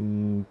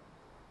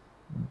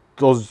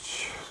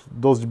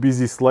 dosť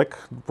busy Slack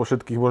po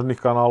všetkých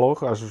možných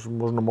kanáloch, až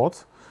možno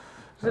moc.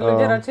 Že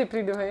ľudia radšej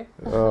prídu, hej?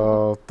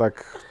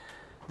 Tak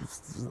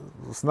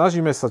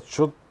snažíme sa,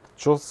 čo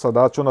sa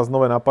dá, čo nás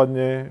nové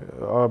napadne,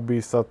 aby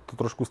sa to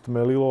trošku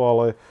stmelilo,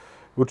 ale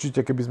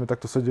určite, keby sme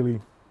takto sedeli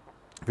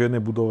v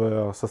jednej budove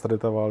a sa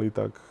stretávali,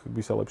 tak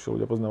by sa lepšie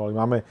ľudia poznávali.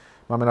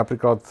 Máme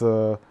napríklad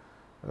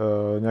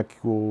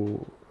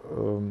nejakú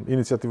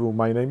iniciatívu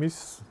My Name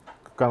Is,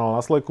 kanál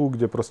na Slacku,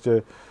 kde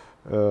proste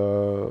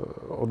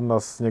od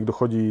nás niekto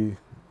chodí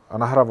a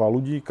nahráva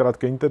ľudí,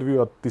 krátke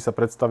interview a tí sa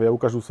predstavia,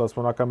 ukážu sa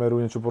aspoň na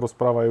kameru, niečo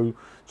porozprávajú,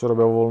 čo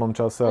robia vo voľnom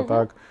čase a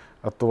tak.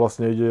 A to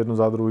vlastne ide jedno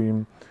za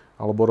druhým.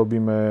 Alebo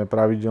robíme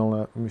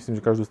pravidelné, myslím,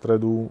 že každú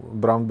stredu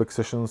brown bag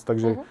sessions,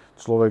 takže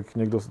človek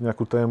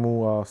nejakú tému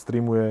a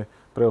streamuje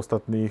pre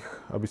ostatných,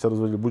 aby sa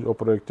dozvedeli buď o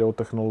projekte, o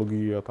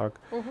technológii a tak.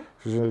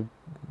 Čiže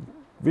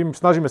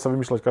snažíme sa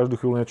vymýšľať každú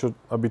chvíľu niečo,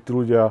 aby tí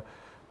ľudia,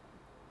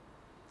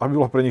 aby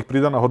bola pre nich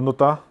pridaná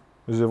hodnota,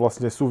 že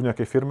vlastne sú v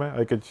nejakej firme,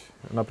 aj keď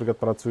napríklad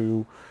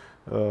pracujú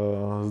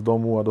z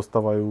domu a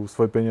dostávajú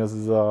svoje peniaze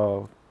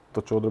za to,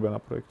 čo odrobia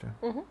na projekte.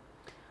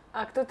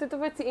 A kto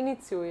tieto veci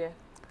iniciuje?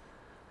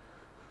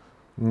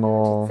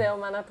 No, či CEO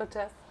má na to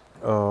čas?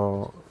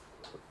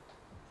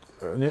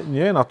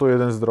 Nie je na to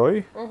jeden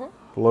zdroj,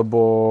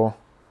 lebo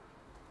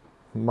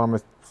máme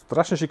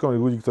strašne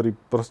šikovných ľudí, ktorí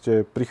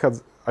proste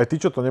prichádzajú, aj tí,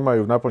 čo to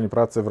nemajú v náplni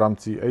práce v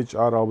rámci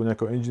HR alebo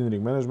nejakého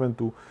engineering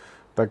managementu,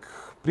 tak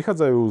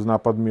prichádzajú s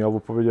nápadmi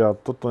alebo povedia,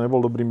 toto nebol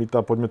dobrý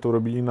meetup, poďme to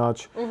urobiť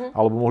ináč,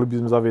 alebo mohli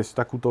by sme zaviesť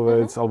takúto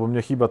vec, alebo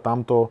mne chýba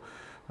tamto.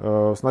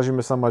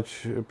 Snažíme sa mať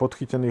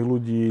podchytených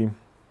ľudí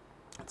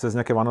cez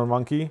nejaké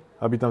one-on-one-ky,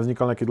 aby tam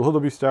vznikal nejaký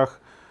dlhodobý vzťah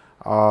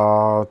a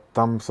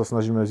tam sa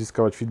snažíme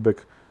získavať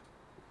feedback.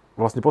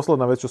 Vlastne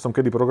posledná vec, čo som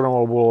kedy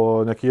programoval, bol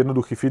nejaký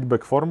jednoduchý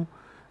feedback form,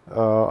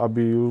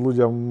 aby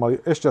ľudia mali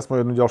ešte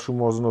aspoň jednu ďalšiu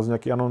možnosť,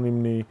 nejaký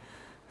anonymný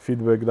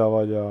feedback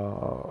dávať a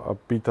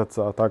pýtať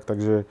sa a tak,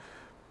 takže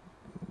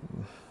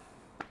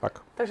tak.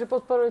 Takže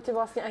podporujete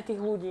vlastne aj tých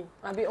ľudí,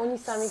 aby oni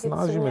sami, keď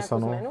chcú nejakú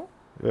zmenu?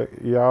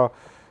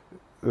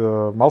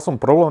 Mal som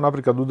problém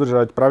napríklad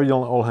udržať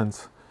pravidelné all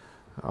hands.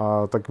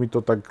 A tak mi to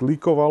tak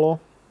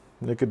líkovalo,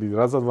 niekedy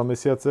raz za 2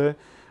 mesiace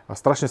a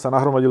strašne sa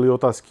nahromadili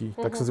otázky.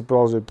 Tak som si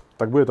povedal, že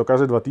tak bude to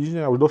každé 2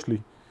 týždne a už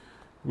došli.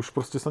 Už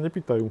proste sa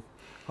nepýtajú.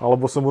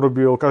 Alebo som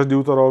urobil každý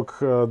útorok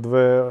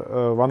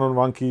 2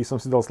 one-on-one-ky,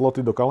 som si dal sloty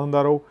do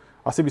kalendárov.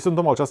 Asi by som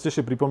to mal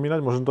častejšie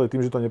pripomínať, možno to je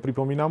tým, že to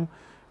nepripomínam,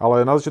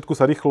 ale na začiatku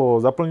sa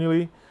rýchlo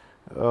zaplnili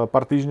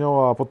pár týždňov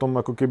a potom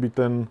ako keby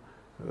ten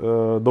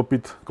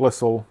dopyt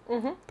klesol.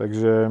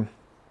 Takže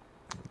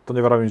to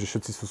nevravím, že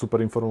všetci sú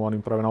super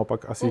informovaní, práve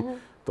naopak. Asi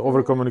to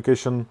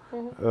overcommunication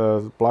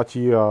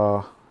platí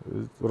a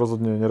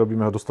rozhodne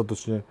nerobíme ho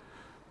dostatočne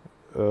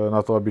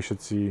na to, aby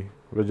všetci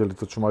vedeli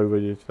to, čo majú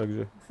vedieť.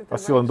 Takže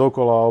asi len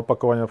dokola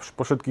opakovania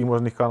po všetkých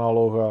možných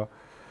kanáloch a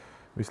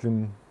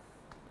myslím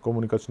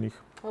komunikačných.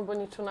 Alebo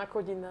niečo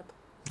nakodiť na to.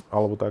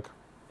 Alebo tak.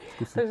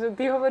 Skúsiť. Takže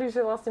ty hovoríš,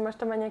 že vlastne máš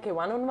tam aj nejaké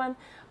one-on-one.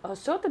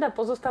 Z čoho teda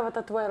pozostáva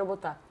tá tvoja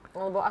robota?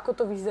 Alebo ako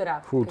to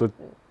vyzerá?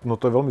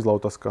 To je veľmi zlá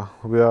otázka.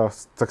 Ja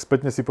tak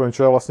spätne si poviem,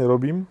 čo ja vlastne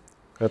robím.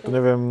 Ja to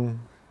neviem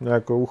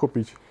nejako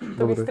uchopiť.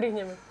 To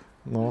vystrihneme.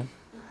 No.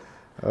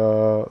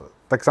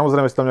 Tak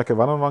samozrejme sú tam nejaké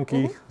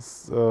one-on-one-ky.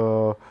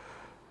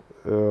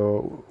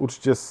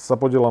 Určite sa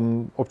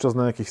podielam občas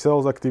na nejakých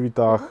sales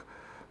aktivitách.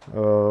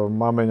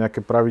 Máme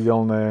nejaké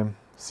pravidelné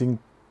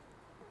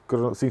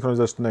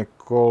synchronizačné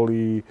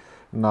koly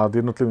nad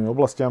jednotlivými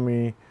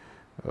oblastiami.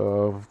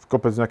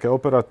 Kopec nejaké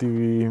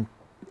operatívy.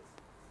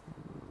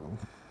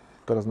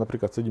 Teraz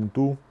napríklad sedím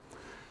tu.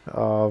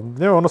 A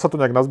neviem, ono sa to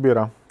nejak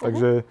nazbiera.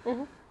 Takže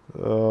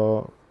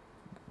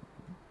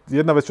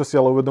jedna vec, čo si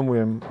ale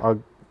uvedomujem a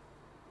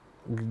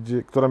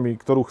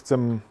ktorú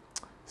chcem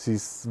si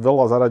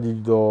veľa zaradiť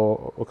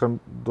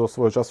do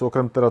svojho času,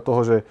 okrem teda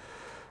toho, že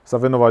sa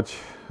venovať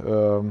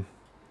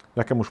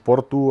nejakému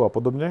športu a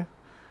podobne.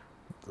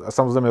 A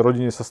samozrejme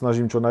rodine sa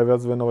snažím čo najviac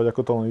venovať,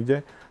 ako to len ide.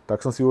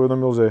 Tak som si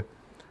uvedomil, že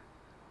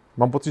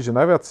mám pocit, že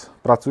najviac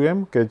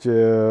pracujem, keď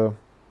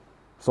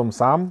som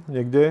sám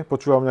niekde,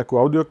 počúvam nejakú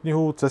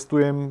audioknihu,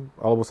 cestujem,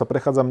 alebo sa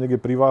prechádzam niekde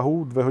pri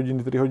váhu, 2 hodiny,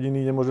 3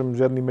 hodiny, nemôžem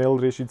žiadny mail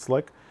riešiť,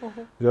 Slack,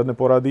 žiadne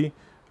porady.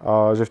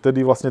 A že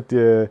vtedy vlastne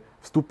tie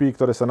vstupy,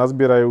 ktoré sa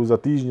nazbierajú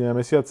za týždne a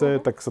mesiace,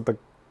 tak sa tak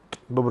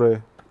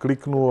dobre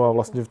kliknú a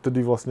vlastne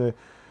vtedy vlastne,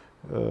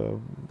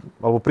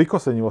 alebo pri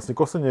kosení, vlastne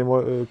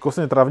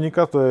kosenie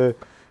trávnika, to je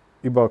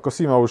iba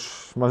kosím a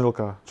už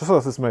manželka, čo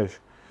sa zase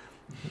smeješ?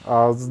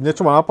 A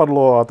niečo ma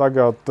napadlo a tak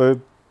a to je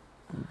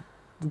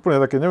úplne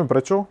také, neviem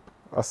prečo,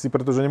 asi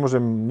preto, že nemôžem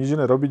nič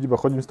iné robiť, iba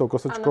chodím s tou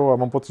kosečkou a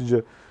mám pocit, že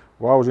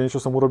wow, že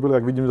niečo som urobil,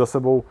 ak vidím za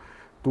sebou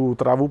tú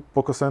trávu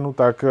pokosenú,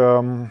 tak...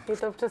 Je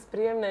to občas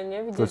príjemné, nie?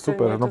 To je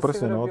super, no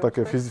presne, no,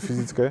 také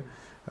fyzické.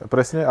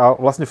 Presne a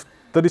vlastne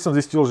vtedy som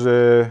zistil,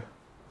 že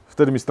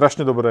vtedy mi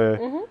strašne dobre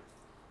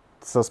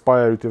sa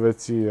spájajú tie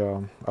veci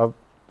a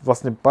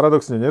vlastne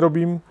paradoxne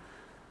nerobím.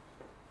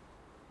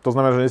 To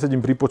znamená, že nesedím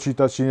pri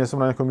počítači, nie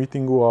som na nejakom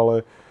meetingu,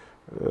 ale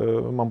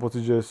mám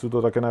pocit, že sú to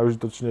také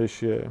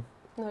najužitočnejšie.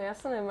 No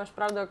jasné, máš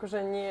pravdu,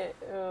 akože nie...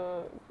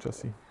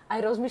 Časy. Aj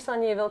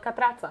rozmýšľanie je veľká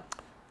práca.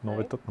 No,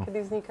 je to, no.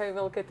 Kedy vznikajú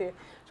veľké tie...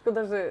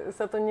 Škoda, že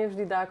sa to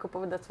nevždy dá ako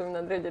povedať svojim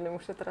nadriadeným,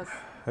 už teraz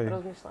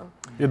rozmýšľam.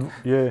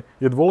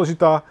 Je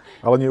dôležitá,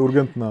 ale nie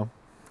urgentná.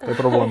 To je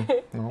problém.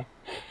 No.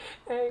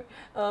 Hej.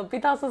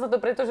 Pýtal som sa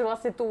to preto, že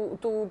vlastne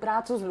tú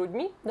prácu s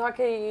ľuďmi, do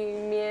akej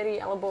miery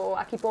alebo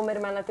aký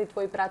pomer má na tej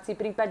tvojej práci,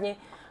 prípadne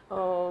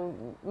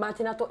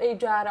máte na to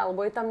HR,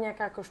 alebo je tam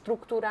nejaká ako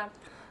štruktúra?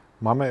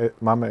 Máme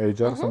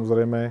HR,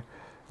 samozrejme.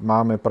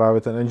 Máme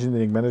práve ten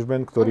engineering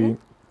management, ktorý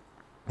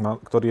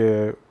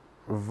je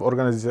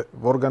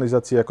v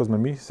organizácii, ako sme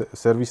my,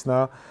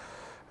 servisná,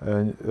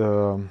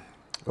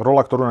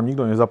 rola, ktorú nám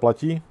nikto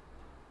nezaplatí,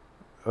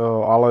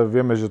 ale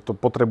vieme, že to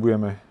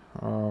potrebujeme.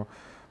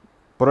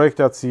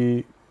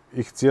 Projektáci,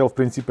 ich cieľ v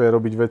princípe je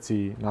robiť veci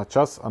na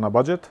čas a na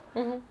budget.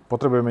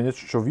 Potrebujeme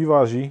niečo, čo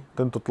vyváži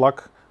tento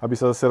tlak, aby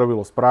sa zase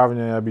robilo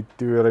správne, aby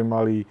tí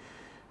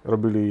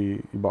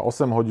robili iba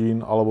 8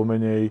 hodín alebo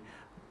menej,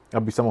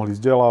 aby sa mohli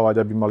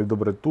vzdelávať, aby mali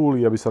dobré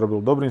túly, aby sa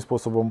robilo dobrým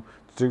spôsobom.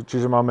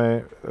 Čiže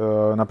máme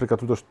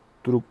napríklad túto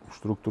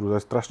štruktúru, to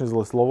je strašne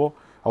zlé slovo,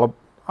 ale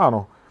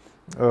áno.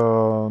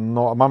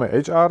 No a máme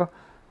HR.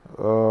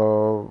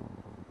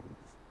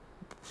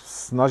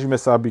 Snažíme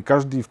sa, aby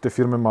každý v tej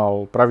firme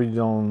mal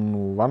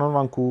pravidelnú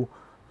one-on-one-ku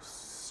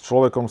s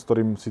človekom, s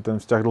ktorým si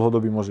ten vzťah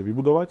dlhodobý môže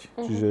vybudovať.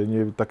 Čiže nie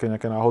je také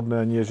nejaké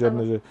náhodné, nie je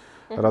žiadne, že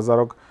raz za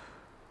rok.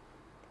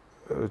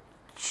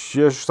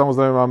 Tiež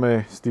samozrejme máme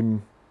s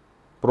tým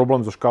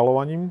problém so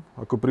škálovaním,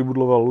 ako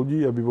pribudlo veľa ľudí,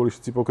 aby boli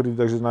všetci pokrytí,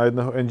 takže na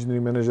jedného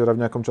engineering manažera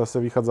v nejakom čase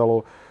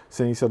vychádzalo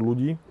 70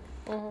 ľudí,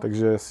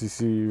 takže si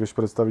vieš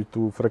predstaviť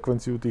tú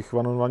frekvenciu tých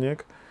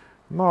one-on-one-iek.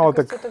 No ale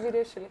ako ste to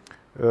vyriešili?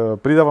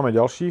 Pridávame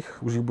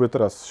ďalších, už ich bude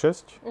teraz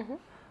 6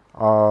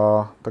 a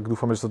tak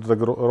dúfame, že sa to tak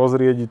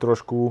rozriedi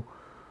trošku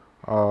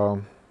a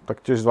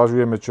tak tiež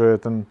zvažujeme, či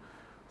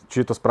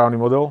je to správny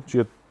model,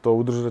 či je to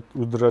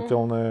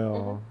udržateľné.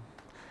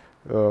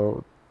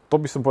 To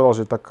by som povedal,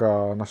 že je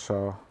taká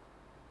naša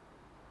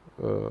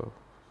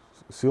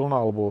silná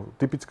alebo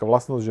typická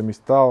vlastnosť, že my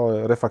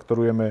stále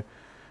refaktorujeme,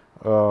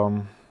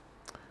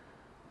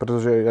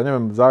 pretože ja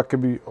neviem, za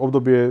keby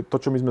obdobie, to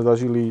čo my sme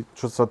zažili,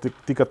 čo sa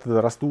týka teda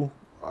rastu,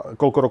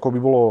 koľko rokov by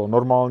bolo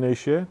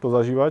normálnejšie to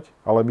zažívať,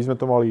 ale my sme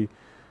to mali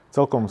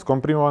celkom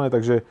skomprimované,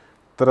 takže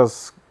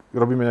teraz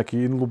robíme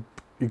nejaký InLoop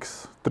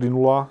X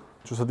 3.0,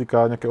 čo sa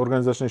týka nejakej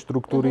organizačnej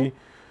štruktúry,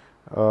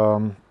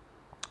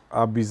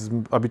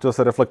 aby to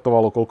zase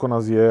reflektovalo, koľko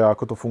nás je a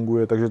ako to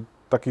funguje, takže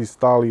taký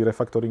stály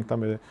refaktoring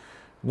tam je.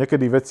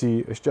 Niekedy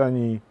veci ešte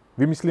ani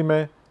vymyslíme,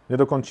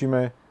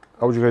 nedokončíme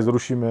a už ich aj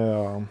zrušíme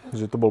a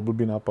že to bol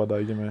blbý nápad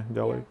a ideme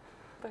ďalej.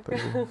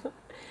 Takže.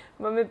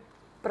 Máme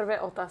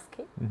prvé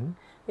otázky.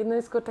 Jedno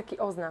je skôr taký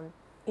oznam.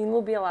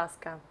 InLoop je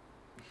láska.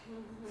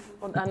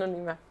 Od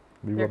Anonyma.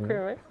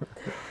 Ďakujeme.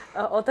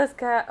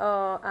 Otázka,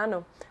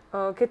 áno.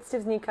 Keď ste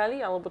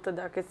vznikali, alebo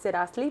teda keď ste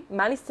rástli,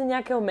 mali ste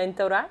nejakého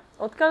mentora?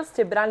 Odkiaľ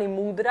ste brali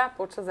múdra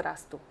počas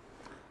rastu?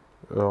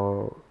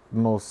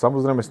 No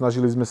samozrejme,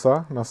 snažili sme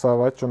sa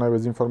nasávať čo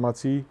najviac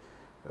informácií.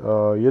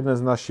 Jeden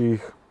z našich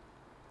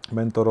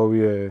mentorov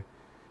je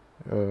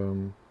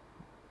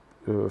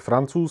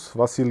Francúz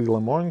Vassili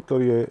Lemoyne,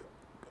 ktorý je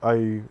aj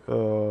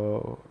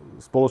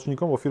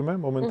spoločníkom vo firme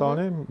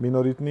momentálne,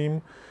 minoritným.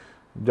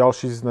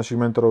 Ďalší z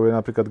našich mentorov je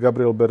napríklad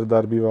Gabriel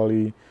Berdar,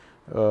 bývalý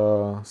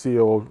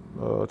CEO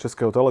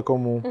Českého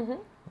Telekomu,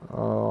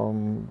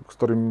 s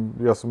ktorým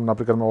ja som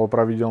napríklad mal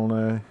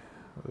pravidelné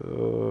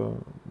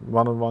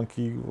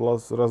one-on-one-ky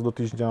raz do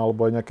týždňa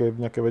alebo aj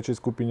nejaké väčšej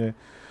skupine,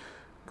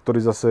 ktorý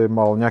zase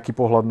mal nejaký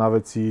pohľad na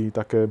veci,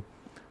 také,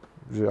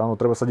 že áno,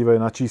 treba sa dívať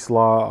na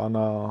čísla a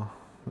na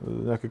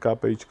nejaké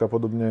KPIčka a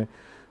podobne.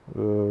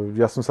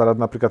 Ja som sa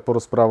rád napríklad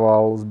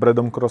porozprával s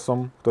Bradom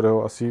Crossom,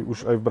 ktorého asi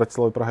už aj v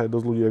Bratislave, Prahe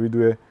dosť ľudí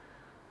eviduje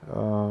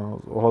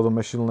ohľadom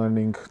machine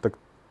learning, tak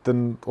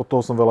od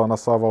toho som veľa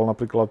nasával,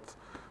 napríklad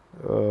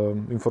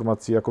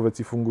informácií, ako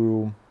veci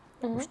fungujú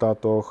v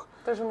štátoch.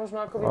 Takže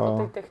možno ako po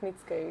tej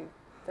technickej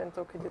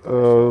tento, keď je to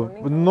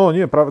ešte No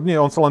nie,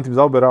 on sa len tým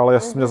zaoberá, ale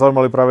mňa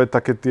zaujímali práve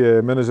také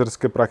tie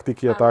manažerské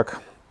praktiky a tak.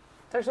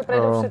 Takže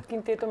predovšetkým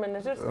tieto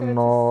manažerské veci?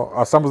 No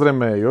a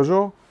samozrejme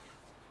Jožo,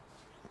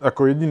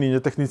 ako jediný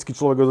netechnický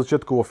človek od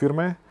začiatku vo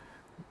firme,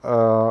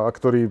 a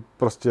ktorý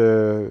proste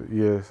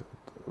je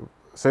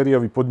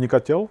sériový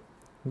podnikateľ,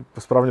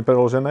 správne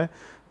preložené,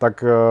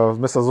 tak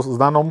sme sa s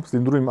Danom, s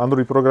tým druhým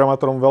Android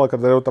programátorom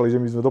veľakrát rehotali, že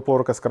my sme do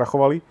pol roka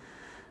skrachovali,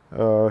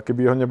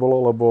 keby ho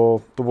nebolo,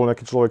 lebo to bol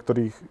nejaký človek,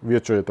 ktorý vie,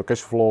 čo je to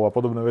cash flow a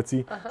podobné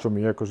veci, čo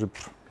mi akože...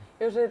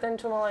 Jože je ten,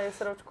 čo mal aj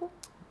SROčku?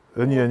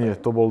 Nie,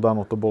 to bol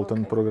Dano, to bol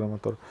ten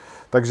programátor.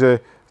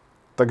 Takže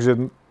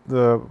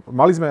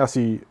mali sme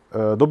asi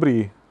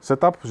dobrý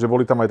setup, že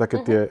boli tam aj také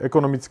tie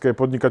ekonomické,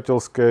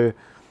 podnikateľské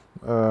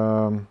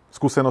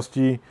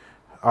skúsenosti,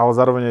 ale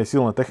zároveň aj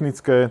silné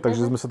technické,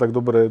 takže sme sa tak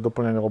dobre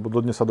doplňali, alebo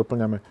dodnes sa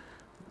doplňame.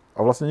 A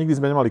vlastne nikdy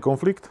sme nemali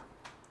konflikt,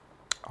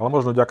 ale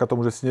možno vďaka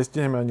tomu, že si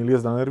nestihneme ani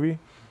liesť na nervy,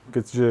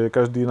 keďže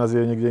každý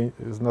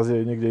z nás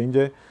je niekde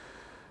inde.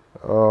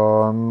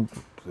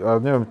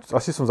 Ja neviem,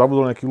 asi som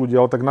zabudol nejakých ľudí,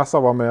 ale tak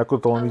nasávame, ako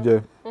to len ide.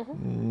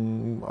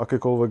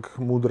 Akékoľvek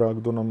múdra,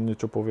 kto nám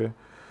niečo povie.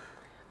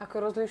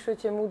 Ako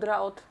rozlišujete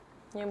múdra od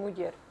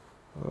nemúdier?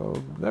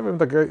 Neviem,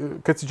 tak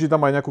keď si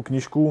čítam aj nejakú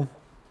knižku,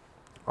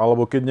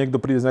 alebo keď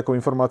niekto príde s nejakou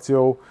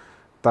informáciou,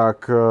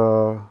 tak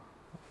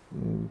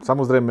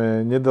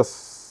samozrejme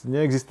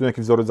neexistuje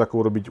nejaký vzorec,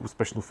 ako urobiť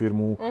úspešnú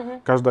firmu.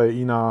 Každá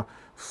je iná.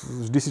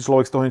 Vždy si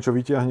človek z toho niečo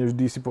vyťahne,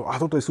 vždy si povie,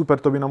 toto je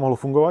super, to by nám mohlo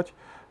fungovať,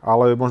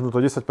 ale možno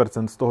to 10%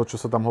 z toho, čo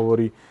sa tam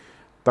hovorí,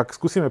 tak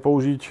skúsime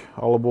použiť,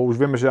 alebo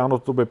už vieme, že áno,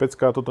 to bude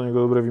pecka, toto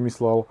niekto dobre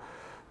vymyslel.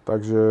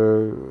 Takže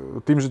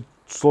tým, že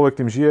človek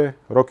tým žije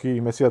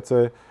roky,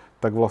 mesiace,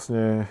 tak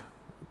vlastne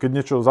keď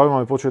niečo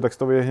zaujímavé počuje, tak si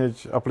to vie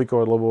hneď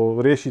aplikovať,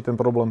 lebo rieši ten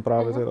problém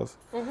práve teraz.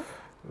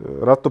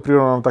 Rád to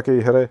prirovnám takej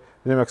hre,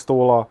 neviem, jak to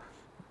volá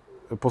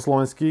po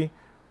slovensky,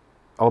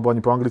 alebo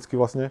ani po anglicky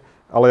vlastne,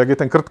 ale jak je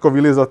ten krtko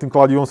vylieza tým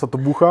kladivom, sa to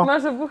búcha.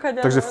 Máš ho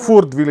búchať, takže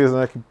furt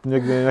vylieza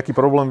nejaký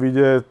problém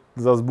vyjde,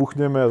 zase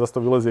buchneme a zase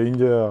to vylezie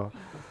inde.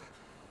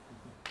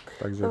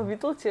 Takže... To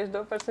vytlčieš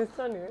do opačnej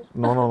strany, vieš?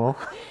 No.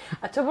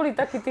 A čo boli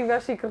takí tí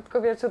vaši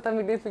krtkovia, čo tam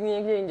vyliezli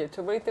niekde inde?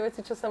 Čo boli tie veci,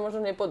 čo sa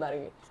možno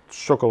nepodarili?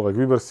 Čokoľvek,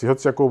 vyber si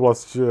hociakú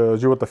oblasť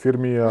života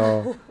firmy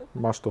a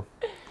máš to.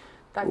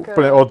 Tak,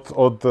 úplne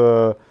od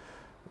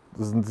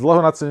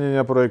zlého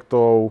nacenenia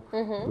projektov,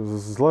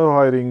 zlého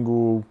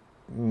hiringu,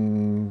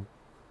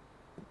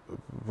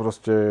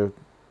 proste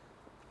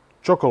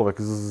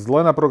čokoľvek.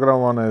 Zle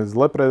naprogramované,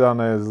 zle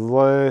predané,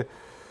 zle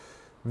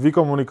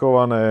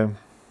vykomunikované.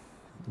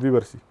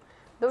 Vyber si.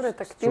 Dobre,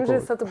 tak tým,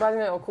 že sa tu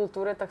bavíme o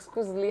kultúre, tak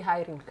skús zlý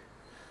hiring.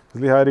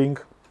 Zlý hiring.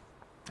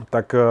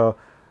 Tak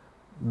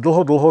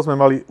dlho sme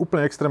mali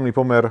úplne extrémny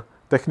pomer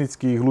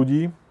technických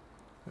ľudí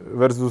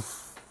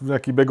versus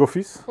nejaký back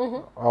office,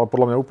 ale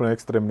podľa mňa úplne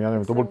extrémny. Ja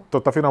neviem,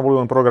 tá firma boli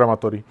len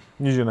programátori,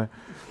 nič iné.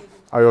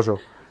 A Jožo.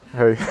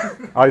 Hej.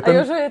 A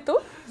Jožo je tu?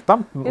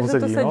 Tam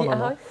Jožo sedí. Tu sedí,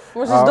 ahoj.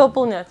 Môžeš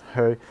doplňať.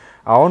 Hej.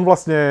 A on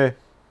vlastne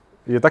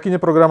je taký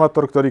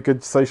neprogramátor, ktorý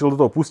keď sa išiel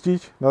do toho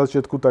pustiť na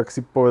začiatku, tak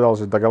si povedal,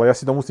 že tak ale ja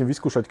si to musím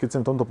vyskúšať, keď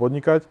chcem v tomto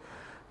podnikať,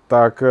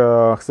 tak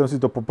chcem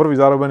si to po prvý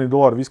zarobený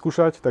dolár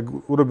vyskúšať, tak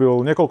urobil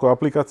niekoľko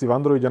aplikácií v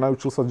Androide,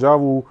 naučil sa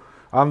Javu,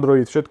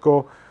 Android,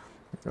 všetko.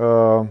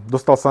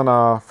 Dostal sa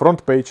na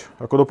front page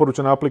ako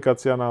doporučená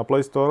aplikácia na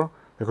Play Store,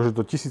 akože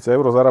to 1000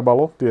 eur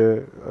zarábalo,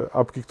 tie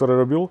appky, ktoré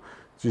robil,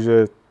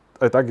 čiže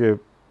aj tak je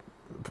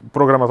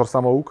programátor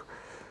samouk.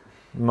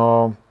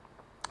 No,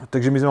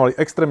 takže my sme mali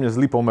extrémne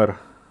zlý pomer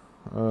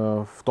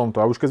v tomto.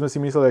 A už keď sme si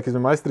mysleli, akí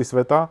sme majstri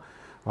sveta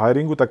v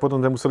hiringu, tak potom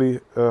sme museli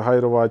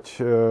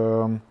hirovať,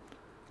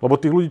 lebo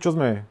tých ľudí, čo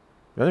sme,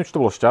 ja neviem, či to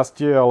bolo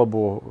šťastie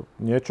alebo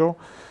niečo,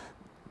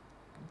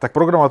 tak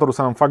programátoru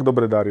sa nám fakt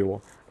dobre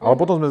darilo. Ale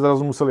potom sme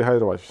zrazu museli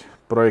hirovať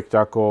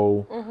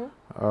projekťákov,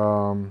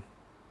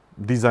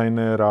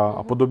 dizajnéra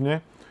a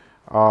podobne.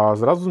 A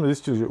zrazu sme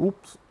zistili, že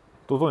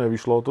toto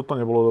nevyšlo, toto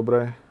nebolo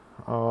dobré.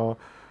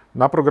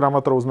 Na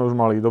programátorov sme už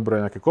mali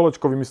dobre nejaké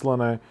kolečko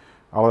vymyslené,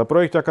 ale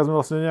projekťáka sme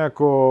vlastne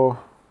nejako,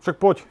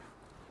 však poď.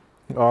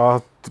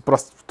 A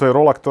to je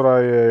rola,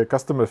 ktorá je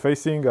customer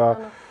facing a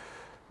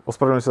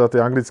ospravedlňujem sa za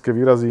tie anglické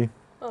výrazy.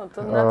 Na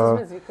to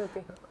sme zvyknutí.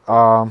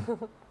 A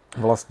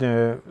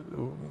vlastne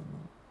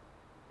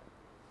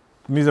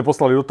my sme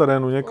poslali do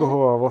terénu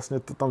niekoho a vlastne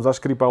to tam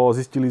zaškripalo a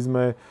zistili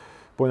sme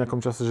po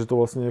nejakom čase, že to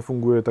vlastne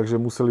nefunguje, takže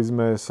museli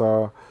sme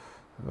sa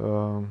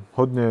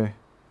hodne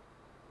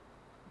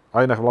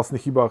aj na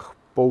vlastných chybách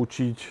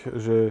poučiť,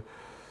 že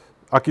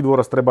aký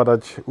dôraz treba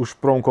dať už v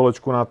prvom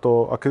kolečku na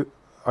to,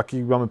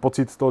 aký máme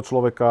pocit z toho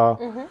človeka,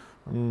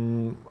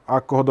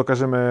 ako ho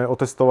dokážeme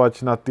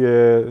otestovať na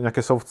tie nejaké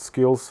soft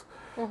skills,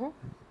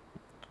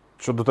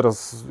 čo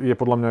doteraz je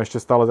podľa mňa ešte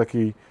stále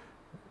taký,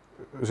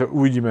 že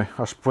uvidíme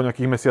až po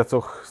nejakých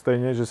mesiacoch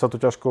stejne, že sa to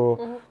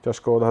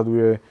ťažko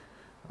odhaduje,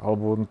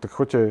 alebo tak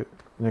choďte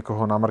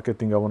niekoho na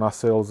marketing alebo na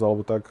sales,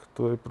 alebo tak,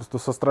 to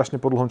sa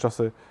strašne po dlhom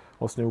čase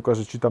vlastne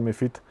ukáže, či tam je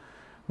fit.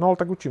 No ale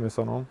tak učíme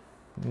sa, no.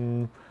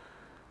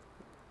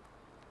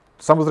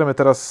 Samozrejme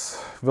teraz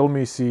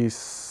veľmi si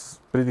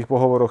pri tých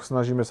pohovoroch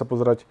snažíme sa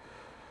pozerať,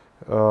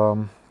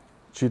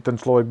 či ten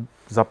človek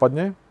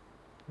zapadne.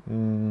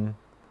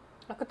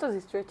 Ako to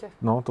zisťujete?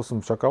 No, to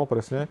som čakal,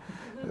 presne.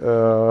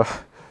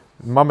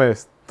 Máme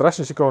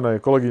strašne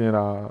šikovné kolegyne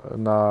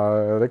na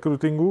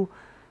rekrutingu,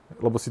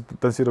 lebo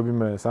ten si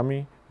robíme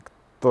sami,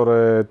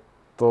 ktoré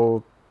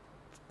to,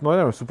 no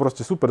neviem, sú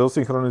proste super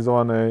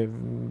dosynchronizované,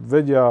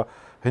 vedia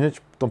hneď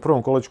v tom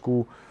prvom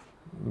kolečku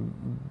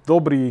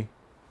dobre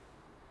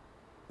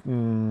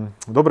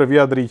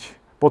vyjadriť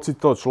pocit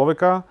toho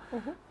človeka,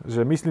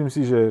 že myslím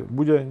si, že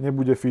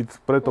nebude fit,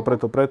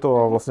 preto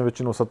a vlastne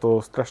väčšinou sa to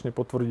strašne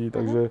potvrdí,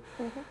 takže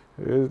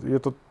je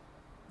to,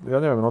 ja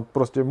neviem, no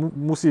proste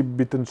musí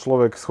byť ten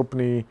človek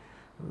schopný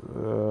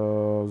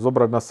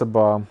zobrať na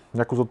seba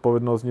nejakú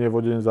zodpovednosť, nie je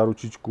vodený za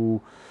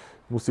ručičku,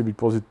 musí byť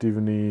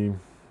pozitívny,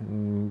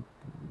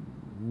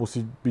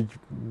 musí byť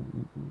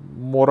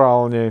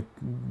morálne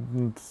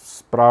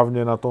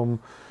správne na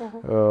tom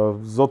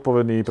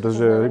zodpovedný,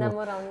 pretože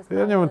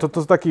ja neviem, to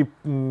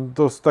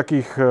z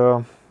takých,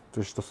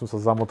 to som sa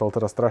zamotal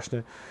teraz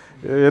strašne.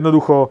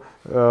 Jednoducho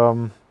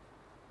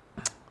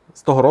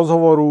z toho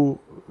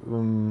rozhovoru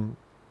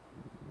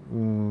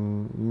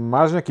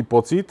máš nejaký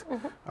pocit,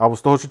 alebo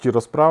z toho, čo ti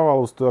rozpráva,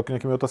 alebo z toho,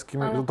 nejakými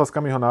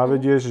otázkami ho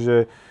návedieš, že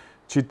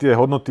či tie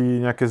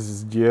hodnoty nejaké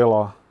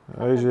zdieľa.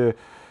 Že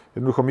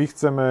jednoducho my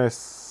chceme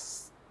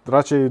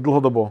radšej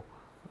dlhodobo.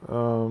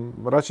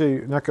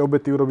 Radšej nejaké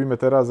obety urobíme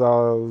teraz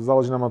a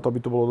záleží nám na to,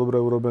 aby to bolo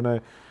dobre urobené.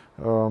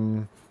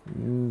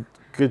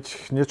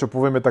 Keď niečo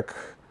povieme, tak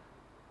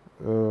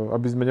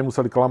aby sme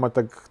nemuseli klamať,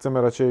 tak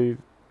chceme radšej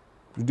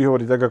vždy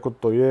hovoriť tak, ako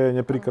to je,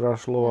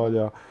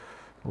 neprikrášľovať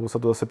lebo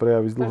sa to zase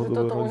prejaví z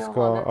dlhodobého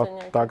hľadiska a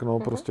tak,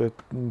 no proste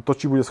to,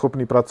 či bude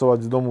schopný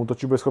pracovať z domu, to,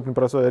 či bude schopný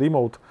pracovať aj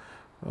remote,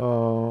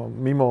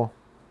 mimo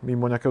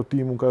nejakého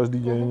tímu každý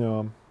deň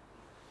a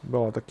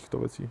veľa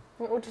takýchto vecí.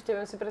 Určite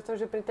viem si predstaviť,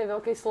 že pri tej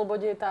veľkej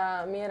slobode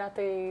tá miera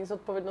tej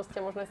zodpovednosti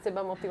a možno aj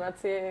seba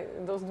motivácie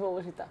je dosť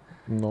dôležitá.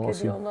 No,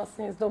 kedy on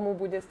vlastne z domu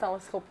bude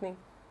stále schopný.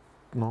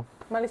 No.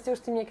 Mali ste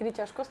už s tým niekedy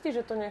ťažkosti,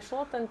 že to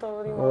nešlo, tento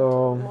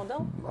remote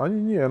model?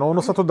 Ani nie, no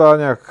ono sa to dá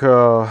nejak...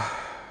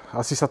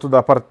 Asi sa to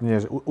dá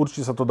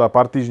určite sa to dá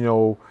pár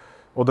týždňov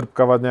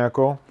odrbkávať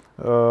nejako,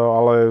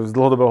 ale z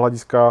dlhodobého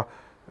hľadiska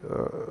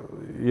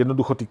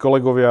jednoducho tí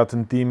kolegovia,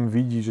 ten tím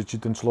vidí, že či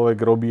ten človek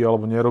robí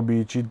alebo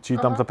nerobí, či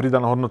tam tá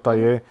pridaná hodnota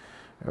je.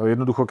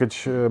 Jednoducho, keď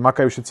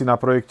makajú všetci na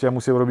projekte a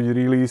musia robiť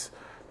release,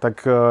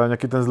 tak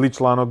nejaký ten zlý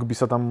článok by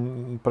sa tam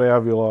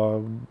prejavil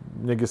a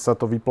niekde sa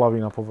to vyplaví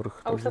na povrch.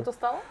 A už sa to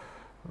stalo?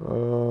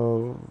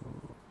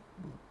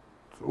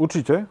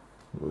 Určite.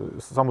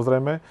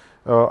 Samozrejme,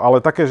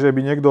 ale také, že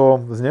by niekto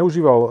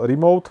zneužíval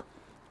remote,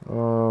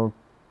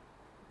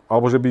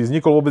 alebo že by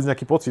vznikol vôbec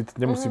nejaký pocit,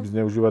 nemusí byť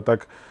zneužívať,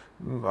 tak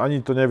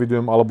ani to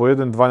nevidujem, alebo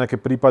dva nejaké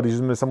prípady,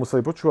 že sme sa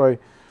museli počúvať,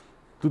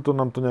 tuto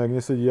nám to nejak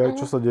nesedí, aj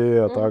čo sa deje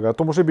a tak. A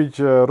to môže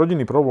byť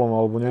rodinný problém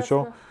alebo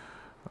niečo.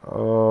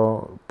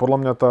 Podľa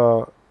mňa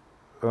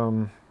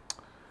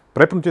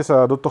prepnutie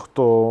sa do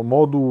tohto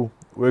módu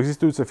u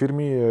existujúcej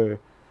firmy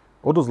je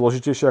o dosť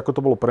zložitejšie, ako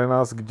to bolo pre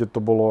nás, kde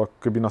to bolo, ako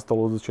keby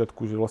nastalo od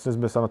začiatku, že vlastne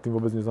sme sa nad tým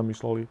vôbec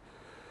nezamýšľali.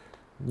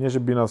 Nie, že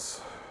by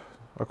nás,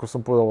 ako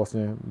som povedal,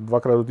 vlastne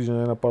 2-krát do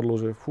týždňa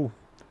nenapadlo, že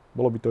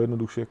bolo by to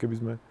jednoduchšie, keby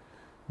sme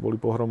boli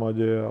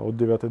pohromade a od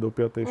 9. do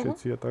 5.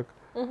 všetci a tak.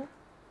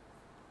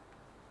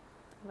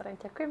 Dobre,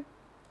 ďakujem.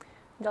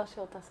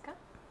 Ďalšia otázka.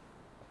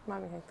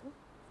 Mám ich aj tu.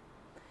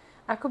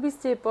 Ako by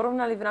ste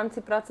porovnali v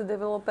rámci práce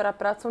developera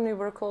pracovný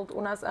workload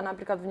u nás a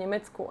napríklad v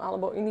Nemecku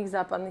alebo iných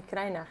západných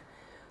krajinách?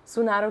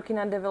 Sú nároky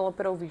na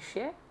developerov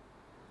vyššie?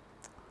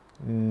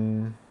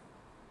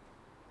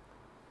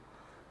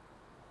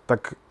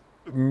 Tak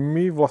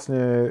my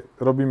vlastne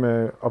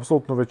robíme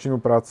absolútnu väčšinu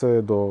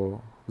práce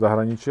do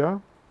zahraničia.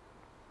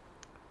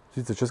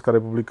 Sice Česká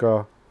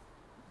republika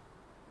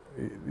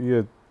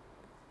je...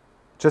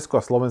 Česko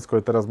a Slovensko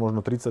je teraz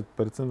možno 30%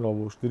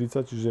 alebo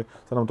 40%, čiže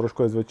sa nám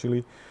trošku aj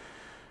zväčšili.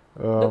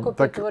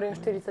 Dokopy tvorím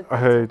 40%.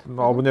 Hej,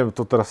 no alebo neviem,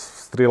 to teraz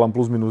strieľam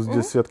plus minus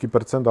desiatky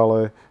percent,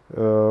 ale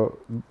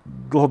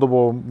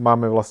dlhodobo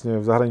máme vlastne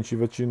v zahraničí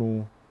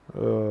väčšinu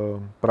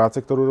práce,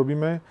 ktorú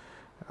robíme.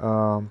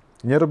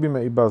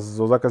 Nerobíme iba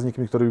so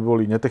zákazníkmi, ktorí by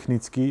boli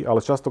netechnickí,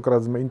 ale častokrát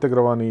sme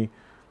integrovaní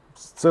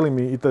s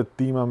celými IT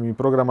tímami,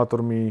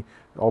 programátormi,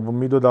 alebo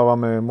my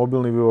dodávame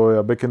mobilný vývoj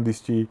a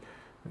backendisti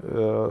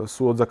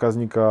sú od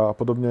zákazníka a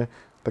podobne.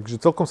 Takže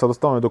celkom sa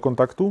dostávame do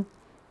kontaktu.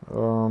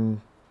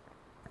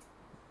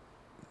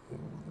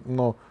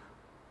 No,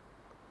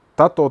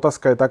 táto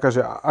otázka je taká,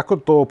 že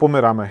ako to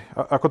pomeráme,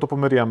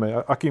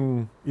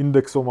 akým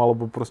indexom,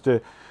 alebo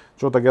proste,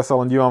 čo, tak ja sa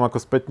len dívam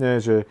ako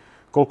spätne, že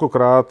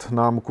koľkokrát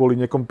nám kvôli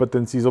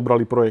nekompetencii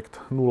zobrali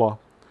projekt,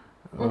 0.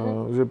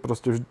 Že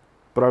proste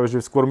práve, že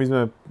skôr my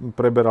sme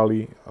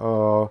preberali,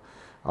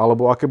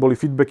 alebo aké boli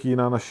feedbacky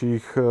na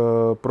našich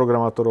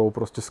programátorov,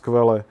 proste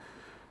skvelé.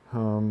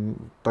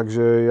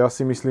 Takže ja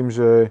si myslím,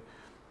 že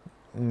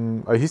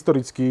aj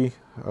historicky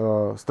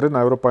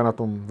Stredná Európa je na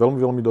tom veľmi,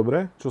 veľmi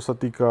dobre, čo sa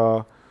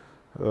týka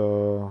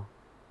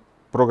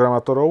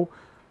programátorov.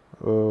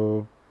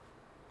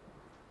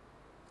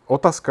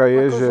 Otázka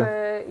je, že...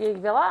 je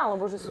ich veľa,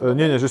 alebo že sú dobrí?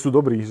 Nie, že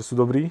sú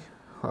dobrí.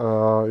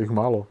 Ich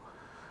málo.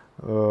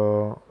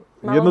 Málo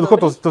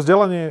Jednoducho dobrých? to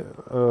vzdelanie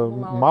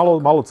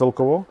málo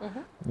celkovo.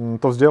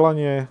 To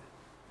vzdelanie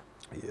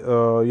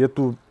je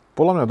tu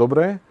podľa mňa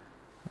dobré.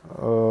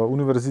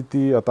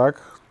 Univerzity a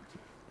tak.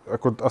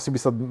 Ako, asi by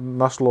sa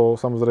našlo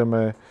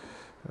samozrejme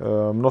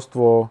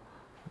množstvo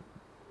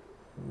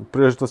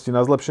príležitostí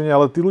na zlepšenie,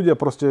 ale tí ľudia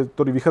proste,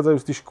 ktorí vychádzajú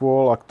z tých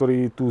škôl a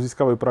ktorí tu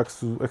získavajú prax,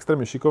 sú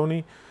extrémne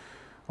šikovní.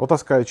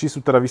 Otázka je, či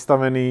sú teda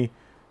vystavení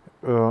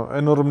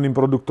enormným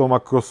produktom,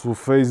 ako sú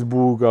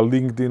Facebook a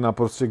LinkedIn a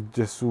proste,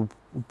 kde sú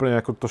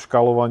úplne ako to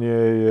škálovanie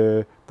je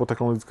po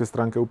technologickej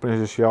stránke úplne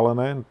že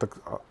šialené.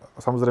 Tak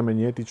samozrejme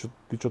nie, tí,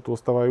 čo tu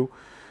ostávajú.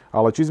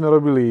 Ale či sme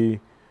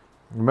robili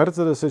v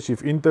Mercedese, či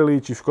v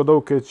Inteli, či v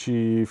Škodovke,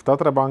 či v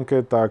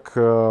Tatrabanke, tak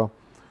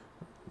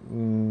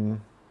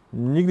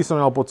nikdy som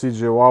nemal pocit,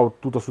 že wow,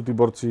 tuto sú tí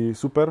borci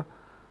super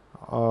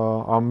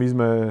a my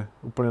sme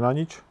úplne na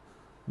nič.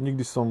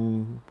 Nikdy som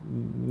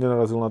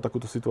nenarazil na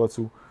takúto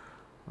situáciu.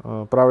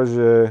 Práve,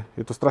 že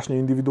je to strašne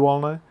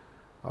individuálne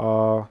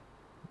a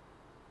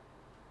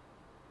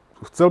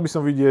chcel by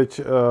som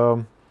vidieť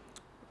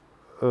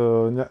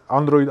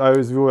Android,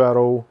 iOS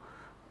vývojárov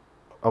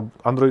a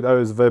Android,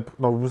 iOS web,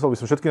 no musel by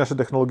som všetky naše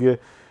technológie,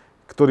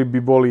 ktorí by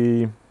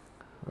boli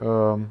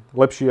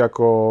lepší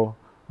ako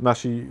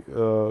naši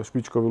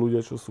špičkoví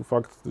ľudia, čo sú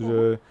fakt,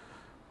 že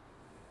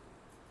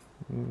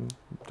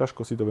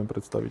ťažko si to viem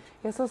predstaviť.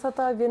 Ja som sa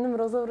to aj v jednom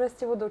rozhovore s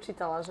tebou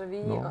dočítala, že vy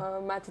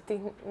máte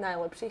tých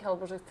najlepších,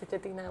 alebo že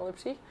chcete tých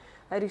najlepších.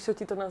 A Ríšo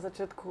ti to na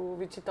začiatku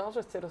vyčítal,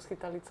 že ste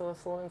rozchytali celé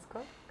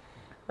Slovensko.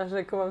 A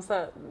že ako vám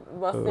sa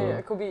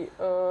vlastne akoby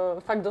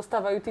fakt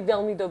dostávajú tí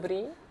veľmi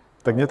dobrí.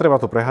 Tak netreba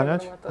to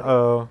preháňať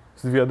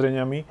s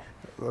vyjadreniami.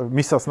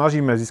 My sa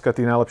snažíme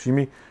získať tých najlepších.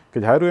 My,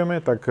 keď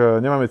hajrujeme, tak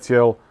nemáme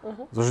cieľ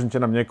zožnite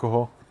nám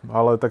niekoho,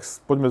 ale tak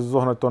poďme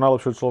zohnať toho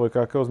najlepšieho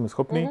človeka, akého sme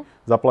schopní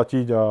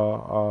zaplatiť a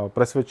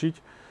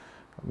presvedčiť.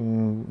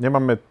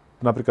 Nemáme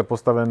napríklad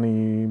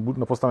postavené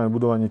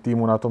budovanie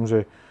tímu na tom,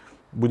 že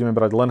budeme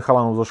brať len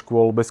chalanov zo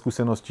škôl bez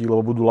skúseností,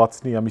 lebo budú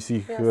lacní a my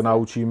si ich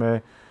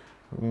naučíme.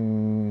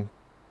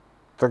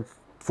 Tak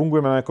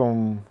fungujeme na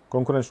nejakom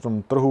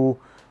konkurenčnom trhu.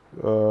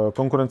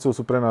 Konkurenciou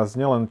sú pre nás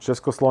nielen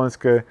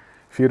československé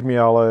firmy,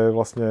 ale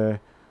vlastne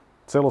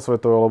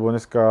celosvetové, lebo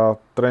dneska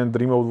trend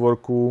remote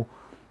worku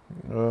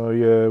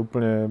je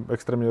úplne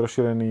extrémne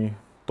rozšírený.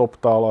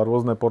 TopTal a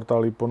rôzne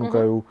portály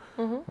ponúkajú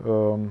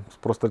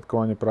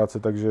sprostredkovanie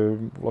práce, takže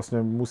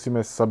vlastne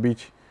musíme sa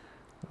byť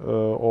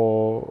o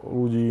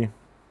ľudí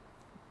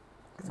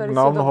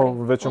na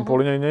mnoho väčšom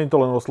poli. Nie je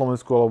to len o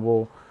Slovensku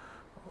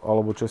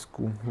alebo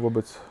Česku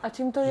vôbec. A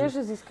čím to je,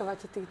 že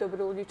získavate tých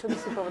dobrých ľudí? Čo by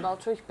si povedal?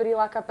 Čo ich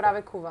priláka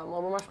práve ku vám?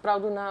 Lebo máš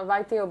pravdu, v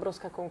IT je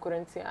obrovská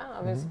konkurencia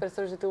a viem si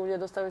predstaviť, že tí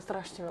ľudia dostávajú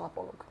strašne veľa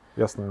ponúk.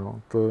 Jasné,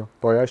 no. To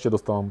ja ešte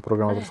dostávam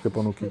programátorské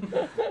ponuky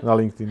na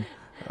LinkedIn.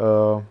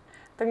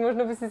 Tak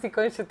možno by si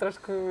konečne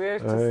trošku,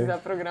 vieš, čo si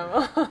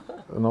zaprogramoval.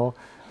 No,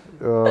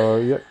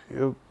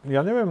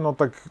 ja neviem, no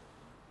tak...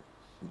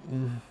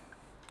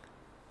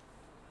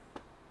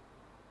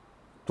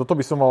 Toto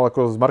by som mal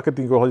ako z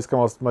marketingového hľadiska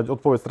mať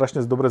odpoveď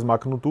strašne dobre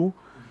zmaknutú.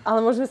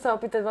 Ale môžeme sa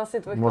opýtať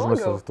vlastne tvojich kolegov. Môžeme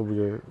sa, to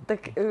bude...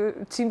 Tak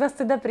čím vás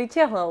teda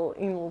pritiahol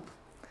InLoop?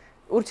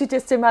 Určite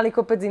ste mali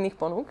kopec iných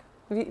ponúk.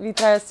 Vy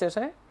traja ste,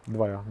 že?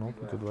 Dvaja, no.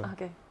 Dvaja.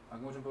 Okay. Ak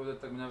môžem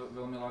povedať, tak mňa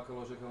veľmi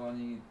lákalo, že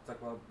chalani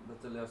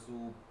zakladatelia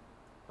sú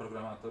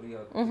programátori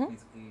a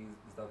technicky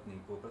zdatní.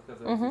 Po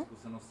predchádzajúcich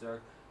skúsenostiach,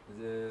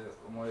 kde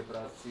o mojej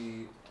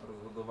práci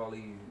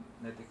rozhodovali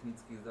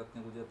netechnicky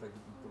zdatní ľudia, tak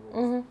to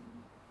bolo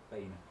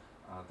pain.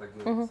 A tak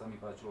sa mi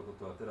páčilo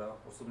toto. A teda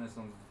osobne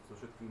som so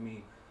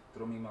všetkými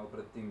tromi mal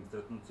predtým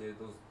stretnutie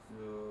dosť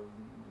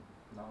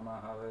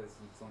namáhavé.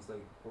 Som sa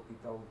ich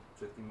popýtal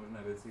všetky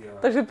možné veci.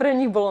 Takže pre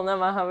nich bolo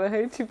namáhavé,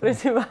 hej? Či pre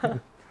teba?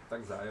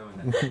 Tak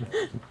vzájomne.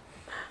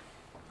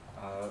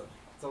 A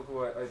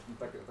celkovo aj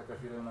taká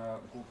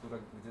firemná kultúra,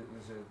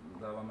 že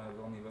dávame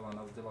veľmi veľa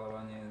na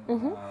vzdelávanie,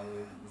 na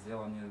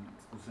vzdelanie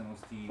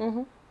skúseností,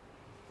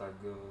 tak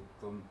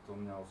to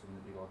mňa osobne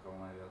prilákalo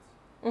najviac.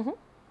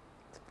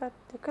 Super,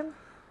 ďakujem.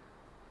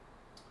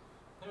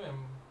 Neviem,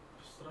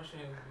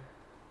 strašne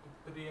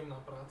príjemná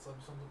práca,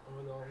 by som to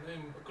povedal.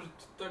 Neviem, akože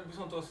tak by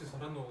som to asi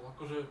zhrnul.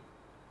 Akože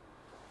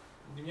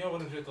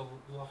nehovorím, že je to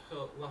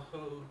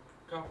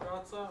ľahká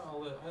práca,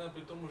 ale aj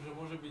napriek tomu, že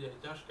môže byť aj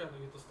ťažká, tak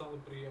je to stále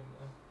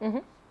príjemné.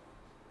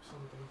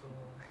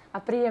 A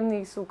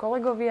príjemní sú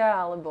kolegovia,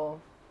 alebo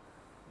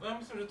no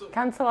ja myslím, že to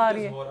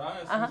kancelárie? ide zhora.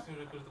 Ja si myslím,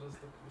 že akože teraz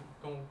tak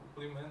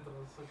kompliment.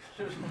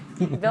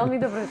 Veľmi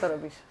dobre to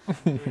robíš.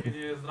 Keď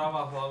je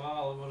zdravá hlava,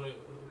 alebo že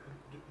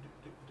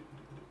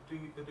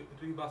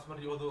ryba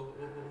smrdí od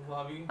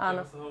hlavy,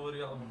 tak sa hovorí,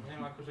 alebo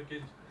neviem, akože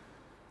keď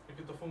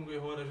to funguje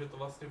hore, že to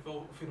vlastne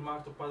v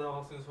firmách to padá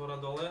vlastne z hora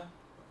dole,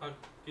 a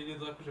keď je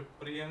to akože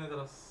príjemné,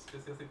 teraz keď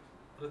si asi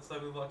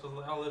predstavil čo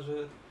zle, ale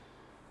že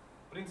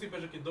v princípe,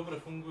 že keď dobre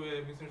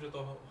funguje, myslím, že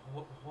to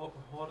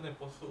horné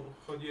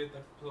poschodie,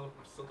 tak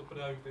sa to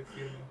prejaví v tej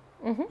firme.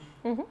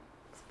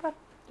 Super,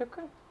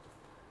 ďakujem.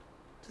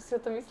 Čo si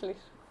o to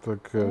myslíš?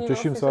 Tak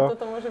teším sa. Že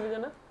toto môže byť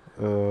ono?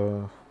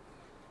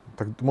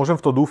 Tak môžem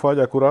v to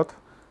dúfať akurát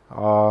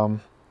a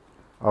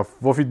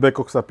vo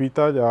feedbackoch sa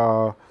pýtať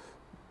a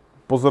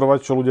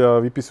pozorovať, čo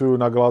ľudia vypisujú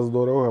na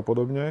Glassdooroch a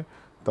podobne.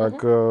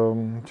 Tak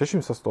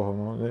teším sa z toho.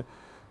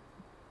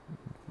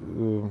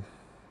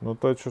 No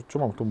to je, čo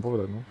mám k tomu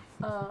povedať. No.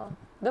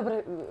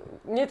 Dobre,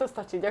 mne to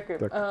stačí,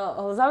 ďakujem.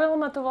 Zaujalo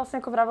ma to vlastne,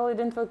 ako vravel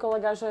jeden tvoj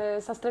kolega,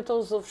 že sa stretol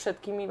so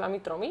všetkými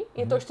vami tromi.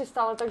 Je to ešte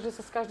stále tak, že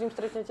sa s každým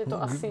stretnete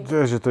to asi?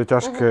 Že to je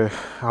ťažké,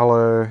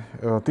 ale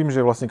tým,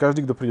 že vlastne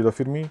každý, kto príde do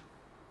firmy,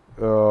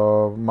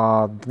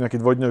 má nejaký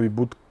dvojdňový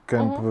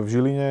bootcamp v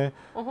Žiline,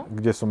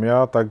 kde som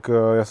ja, tak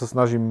ja sa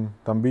snažím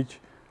tam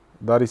byť.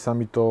 Darí sa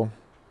mi to,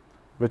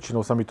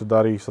 väčšinou sa mi to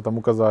darí sa tam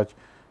ukázať.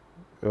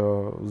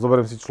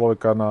 Zoberiem si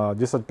človeka na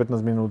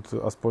 10-15 minút,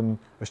 aspoň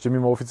ešte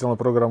mimo oficiálneho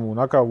programu,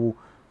 na kávu,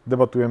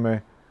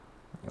 debatujeme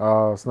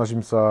a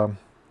snažím sa,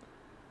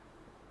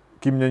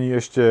 kým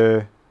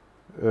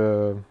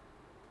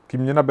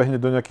nenabehne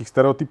do nejakých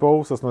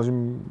stereotypov, sa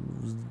snažím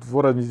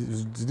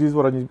vždy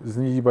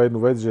zdôrazniť iba jednu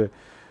vec, že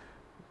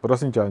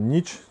prosím ťa,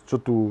 nič,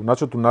 na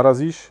čo tu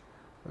narazíš,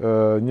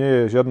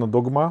 nie je žiadna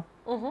dogma,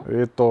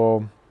 je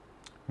to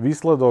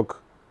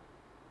výsledok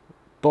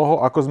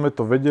toho, ako sme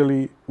to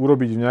vedeli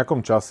urobiť v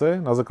nejakom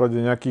čase, na základe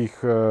nejakých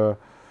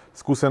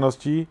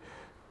skúseností.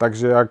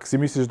 Takže ak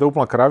si myslíš, že to je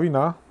úplná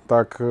kravina,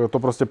 tak to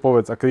proste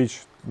povedz a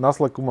krič. Na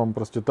Slacku mám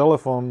proste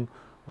telefón,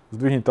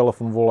 zdvihni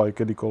telefón, volaj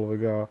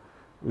kedykoľvek a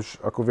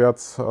už ako viac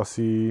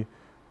asi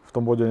v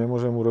tom bode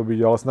nemôžem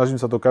urobiť, ale snažím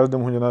sa to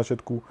každému hneď na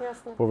začiatku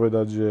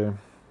povedať, že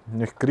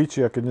nech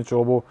kričí a keď niečo,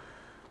 lebo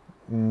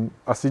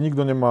asi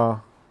nikto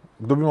nemá,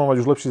 kto by mal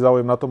mať už lepší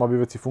záujem na tom,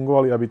 aby veci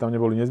fungovali, aby tam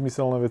neboli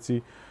nezmyselné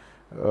veci,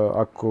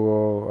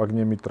 ak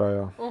nie my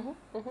traja.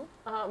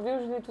 A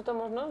využili túto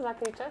možnosť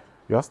zakričať?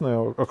 Jasné,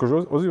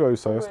 akože ozývajú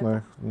sa,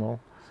 jasné. No.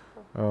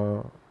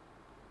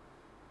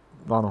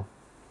 Áno.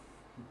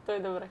 To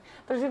je dobré.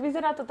 Takže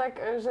vyzerá to tak,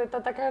 že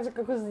tá taká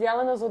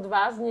vzdialenosť od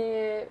vás nie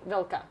je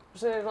veľká.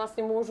 Že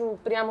vlastne môžu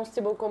priamo s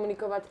tebou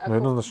komunikovať. No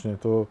jednoznačne.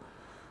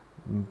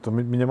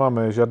 My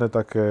nemáme žiadne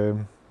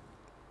také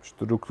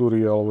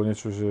štruktúry alebo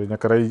niečo, že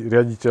nejaká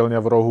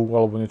riaditeľňa v rohu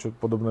alebo niečo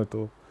podobné,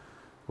 to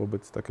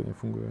vôbec také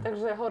nefunguje.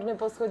 Takže horné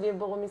poschodie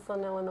bolo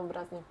myslené len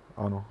obrazne.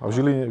 Áno. A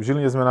v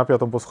Žiline sme na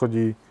 5.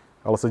 poschodí,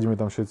 ale sedíme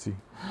tam všetci.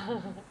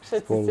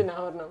 Všetci ste na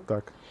hornom.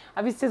 Tak. A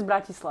vy ste z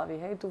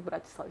Bratislavy, hej? Tu v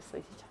Bratislavi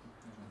sedíte.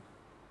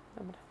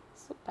 Dobre,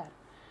 super.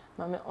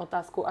 Máme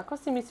otázku. Ako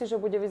si myslíš, že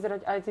bude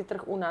vyzerať IT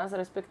trh u nás,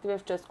 respektíve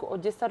v Česku, o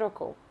 10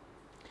 rokov?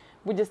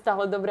 Bude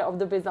stále dobré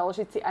obdobie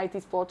založiť si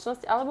IT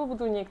spoločnosť, alebo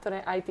budú niektoré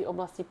IT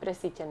oblasti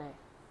presítené?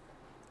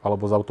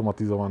 Alebo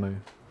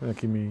zautomatizované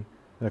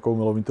nejakou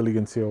umelou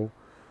inteligenciou.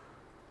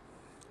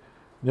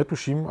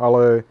 Netuším,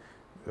 ale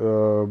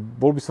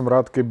bol by som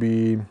rád,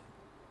 keby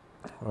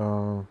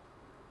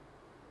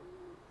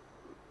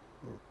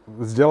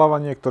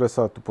vzdelávanie, ktoré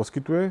sa tu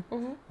poskytuje,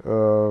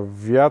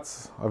 viac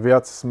a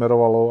viac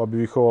smerovalo,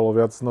 aby vychovalo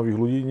viac nových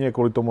ľudí. Nie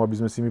kvôli tomu,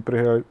 aby sme si my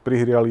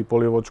prihriali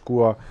polievočku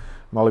a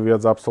mali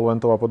viac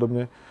absolventov a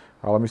podobne,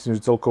 ale myslím,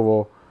 že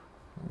celkovo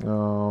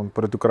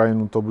pre tú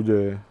krajinu to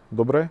bude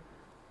dobre.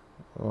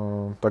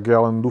 Tak ja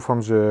len dúfam,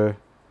 že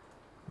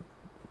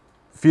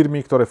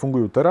firmy, ktoré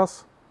fungujú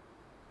teraz,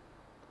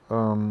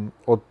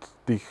 od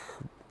tých,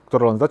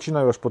 ktoré len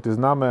začínajú, až po tie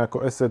známe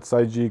ako Asset,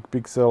 SiteGeek,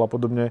 Pixel a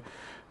podobne,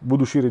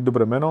 budú šíriť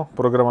dobré meno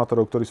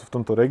programátorov, ktorí sú v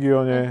tomto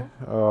regióne,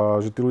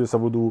 že tí ľudia sa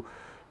budú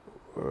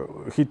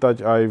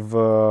chytať aj v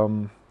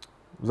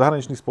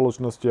zahraničných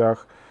spoločnostiach.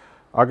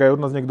 Ak aj od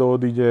nás niekto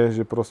odíde,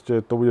 že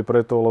proste to bude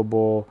preto,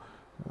 lebo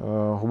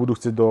ho budú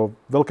chcieť do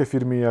veľkej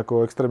firmy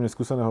ako extrémne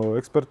skúseného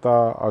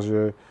experta a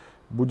že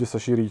bude sa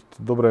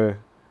šíriť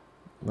dobré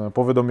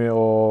povedomie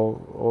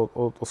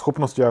o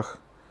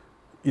schopnostiach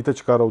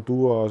ITčkárov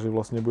tu a že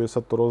vlastne bude sa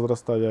to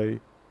rozrastať aj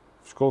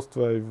v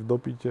školstve, aj v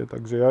dopite.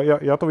 Takže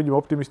ja to vidím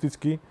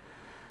optimisticky,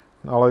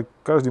 ale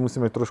každý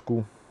musíme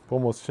trošku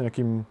pomôcť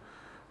nejakým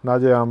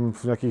nádejam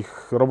v nejakých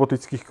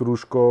robotických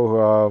krúžkoch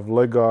a v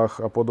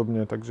legách a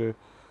podobne, takže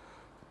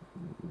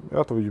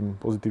ja to vidím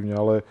pozitívne,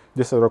 ale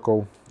 10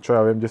 rokov, čo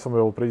ja viem, kde som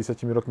bol pred 10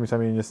 rokmi,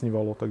 sa mi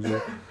nesnívalo, takže...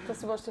 To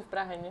si bol ešte v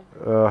Prahe, nie?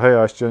 Hej,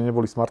 a ešte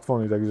neboli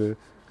smartfóny, takže...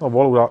 No,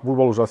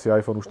 bol už asi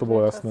iPhone, už to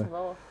bolo jasné.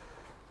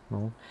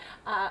 No.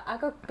 A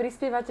ako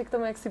prispievate k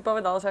tomu, jak si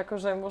povedal, že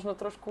akože možno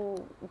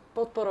trošku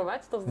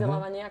podporovať to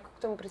vzdelávanie, ako k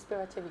tomu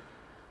prispievate vy?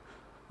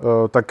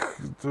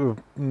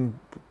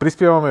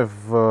 Prispievame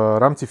v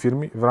rámci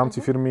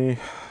firmy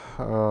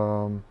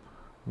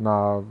na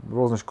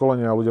rôzne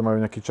školenia, ľudia majú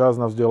nejaký čas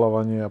na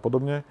vzdelávanie a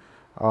podobne.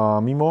 A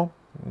mimo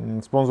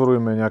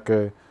sponzorujeme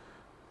nejaké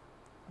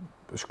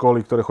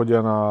školy, ktoré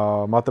chodia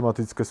na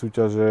matematické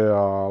súťaže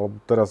a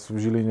teraz v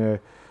Žiline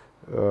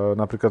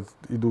napríklad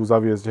idú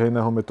zaviesť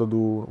Hejného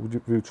metódu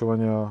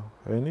vyučovania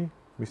Hejny,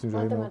 myslím, že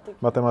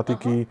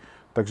matematiky.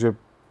 Takže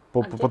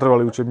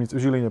potrebovali učebnice,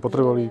 v Žiline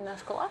potrebovali. Na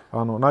školách?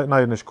 Áno, na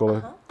jednej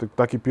škole.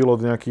 Taký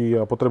pilot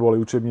nejaký a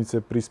potrebovali učebnice,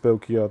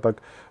 príspevky a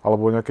tak,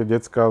 alebo nejaké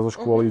decká zo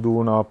škôl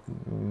idú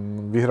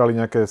vyhrali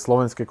nejaké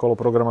slovenské kolo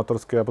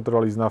programátorské a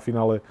potrebovali ísť na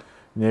finále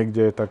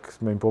niekde, tak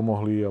sme im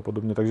pomohli a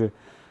podobne. Takže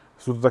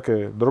sú to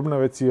také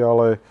drobné veci,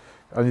 ale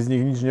ani z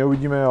nich nič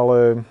neuvidíme,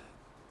 ale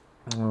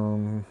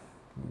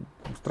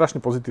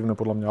strašne pozitívne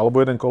podľa mňa. Alebo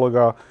jeden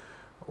kolega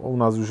u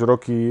nás už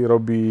roky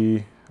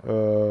robí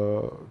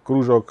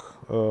krúžok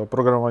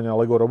programovania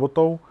Lego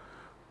robotov,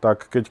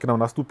 tak keď k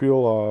nám nastúpil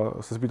a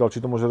sa spýtal, či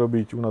to môže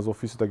robiť u nás v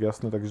office, tak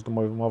jasné, takže to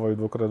mávajú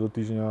 2-krát do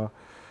týždňa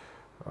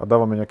a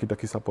dávame nejaký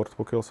taký support,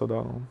 pokiaľ sa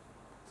dá. No.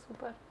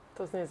 Super,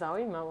 to znie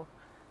zaujímavo.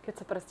 Keď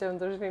sa presťahujem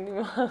do Žiliny,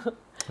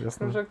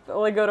 jasné. Krúžok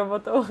Lego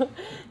robotov.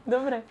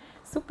 Dobre,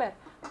 super.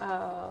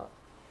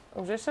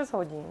 Už je 6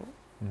 hodín,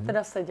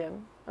 teda 7,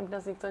 ak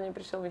nás nikto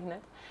neprišiel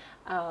vyhnať.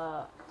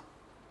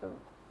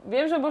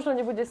 Viem, že možno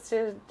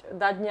nebudete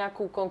dať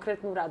nejakú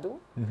konkrétnu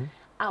radu,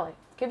 ale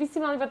keby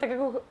si mal iba tak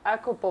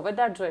ako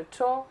povedať, že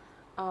čo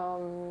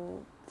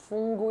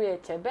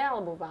funguje tebe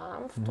alebo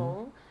vám v tom,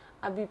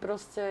 aby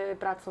proste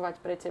pracovať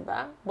pre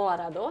teba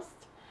bola radosť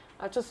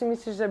a čo si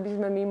myslíš, že by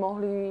sme my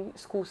mohli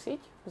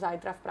skúsiť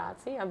zajtra v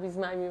práci, aby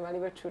sme aj my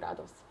mali väčšiu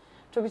radosť.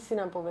 Čo by si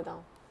nám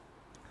povedal?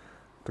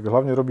 Tak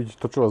hlavne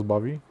robiť to, čo vás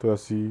baví, to je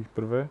asi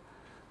prvé.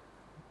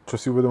 Čo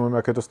si uvedomujem,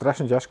 aké je to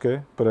strašne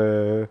ťažké pre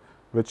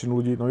väčšinu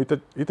ľudí. No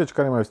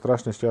ITčkári majú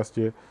strašné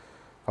šťastie,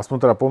 aspoň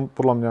teda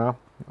podľa mňa,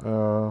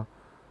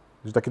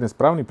 že taký ten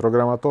správny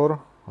programátor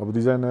alebo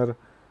dizajner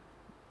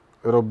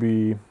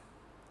robí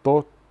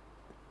to,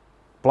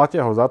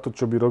 platia ho za to,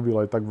 čo by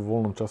robil aj tak vo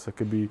voľnom čase,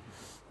 keby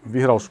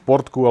vyhral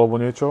športku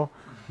alebo niečo.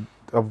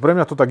 A pre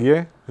mňa to tak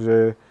je, že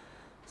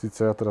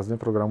síce ja teraz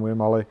neprogramujem,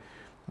 ale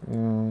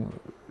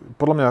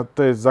podľa mňa to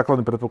je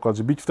základný predpoklad,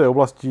 že byť v tej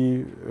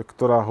oblasti,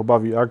 ktorá ho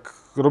baví. Ak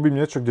robím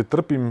niečo, kde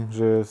trpím,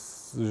 že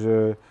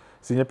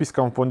si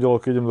nepískam v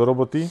pondelok, keď idem do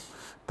roboty,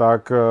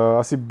 tak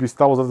asi by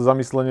stalo za to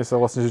zamyslenie sa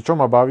vlastne, že čo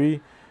ma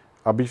baví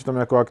a byť v tom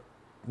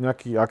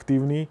nejaký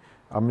aktívny.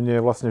 A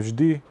mne vlastne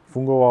vždy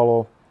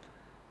fungovalo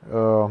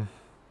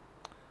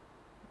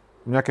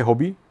nejaké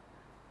hobby,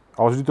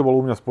 ale vždy to bolo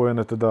u mňa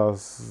spojené teda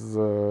s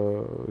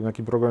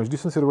nejakým programom. Vždy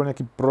som si robil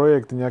nejaký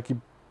projekt, nejaký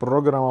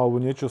program alebo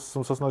niečo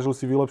som sa snažil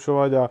si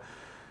vylepšovať a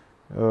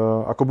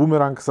ako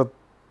bumerang sa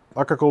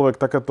akákoľvek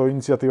takáto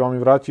iniciatíva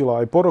mi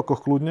vrátila aj po rokoch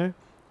kľudne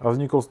a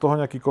vznikol z toho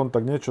nejaký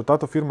kontakt, niečo.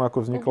 Táto firma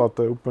ako vznikla,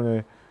 to je úplne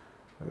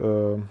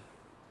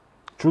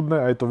čudné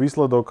a je to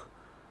výsledok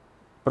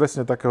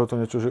presne takéhoto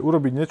niečo, že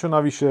urobiť niečo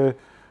navyše,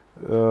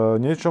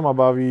 niečo ma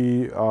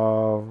baví a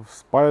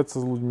spájať sa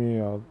s ľuďmi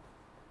a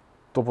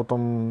to potom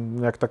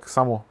nejak tak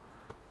samo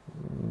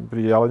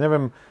príde. Ale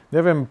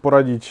neviem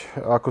poradiť,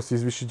 ako si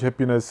zvýšiť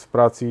happiness v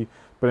práci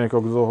pre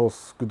niekoho,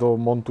 kto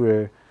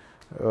montuje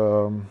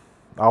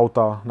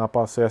auta na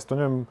páse. Ja si to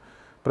neviem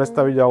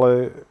predstaviť, ale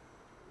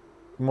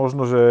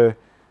možno, že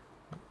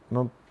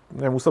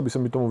musel by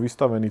som byť tomu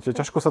vystavený.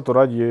 Ťažko sa to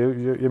radí.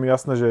 Je mi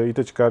jasné, že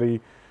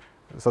ITčkári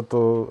sa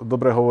to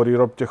dobre hovorí,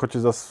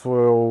 choďte za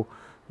svojou,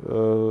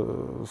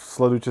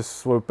 sledujte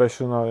svoju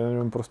passion a ja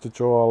neviem proste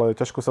čo, ale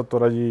ťažko sa to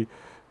radí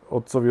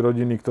otcovi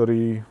rodiny,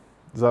 ktorý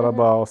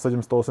zarába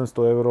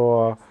 700-800 eur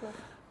a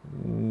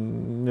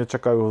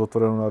nečakajú ho z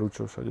otvorenou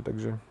náručou všade,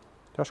 takže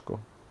ťažko.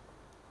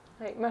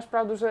 Hej, máš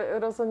pravdu, že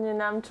rozhodne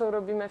nám, čo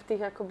robíme v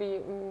tých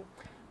akoby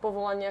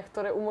povolaniach,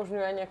 ktoré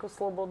umožňujú aj nejakú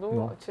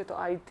slobodu, či je to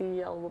IT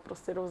alebo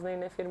proste rôzne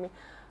iné firmy,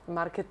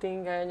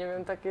 marketing a ja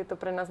neviem, tak je to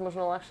pre nás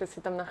možno ľahšie si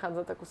tam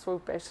nachádzať takú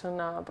svoju passion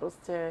a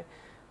proste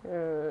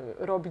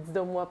robiť z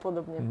domu a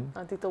podobne.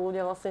 A títo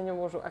ľudia vlastne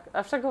nemôžu.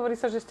 Avšak hovorí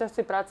sa, že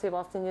šťastie práce je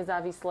vlastne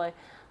nezávislé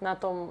na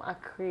tom,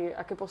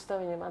 aké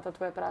postavenie má tá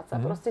tvoja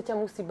práca. Proste ťa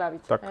musí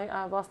baviť. Hej?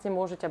 A vlastne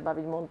môže ťa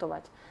baviť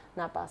montovať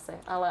na páse.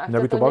 Ale ak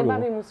ťa to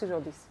nebaví, musíš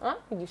odísť.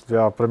 Vidíš to?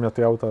 Pre mňa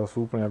tie autá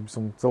sú úplne, aby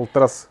som chcel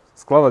teraz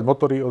skladať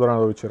motory od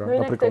rána do večera. No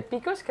inak to je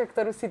pikoška,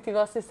 ktorú si ty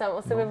vlastne sám o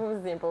sebe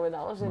vôbec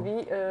nepovedal, že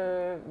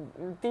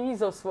ty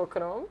so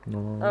svokrom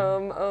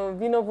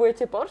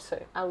vynovujete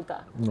Porsche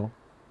autá. No.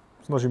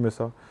 Snažíme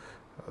sa.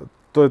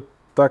 To je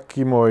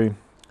taký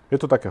je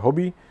to také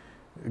hobby,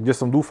 kde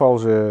som dúfal,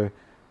 že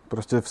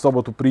proste v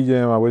sobotu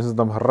prídem a budem sa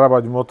tam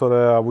hrabať v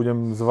motore a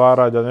budem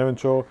zvárať a neviem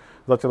čo.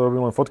 Zatiaľ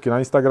robím len fotky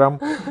na Instagram.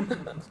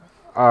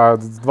 A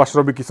 2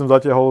 šrobiky som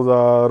zatiahol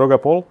za rok a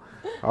pol.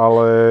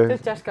 Ale to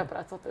je ťažká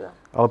práca teda.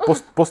 Ale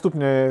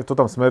postupne to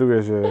tam smeruje,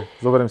 že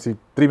zoberiem si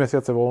 3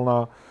 mesiace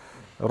voľna,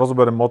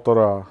 rozoberiem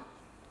motor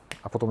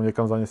a potom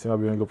niekam zanesiem,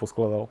 aby niekto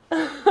poskladal.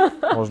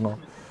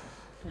 Možno.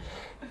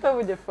 To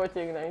bude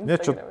fotiek na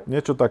Instagrame.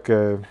 Niečo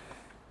také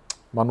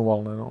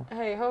manuálne, no.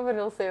 Hej,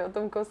 hovoril si o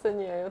tom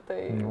kosení aj o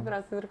tej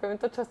práci s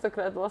rukami. To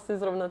častokrát vlastne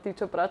zrovna tí,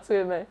 čo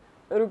pracujeme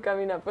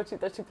rukami na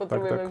počítači,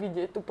 potrebujeme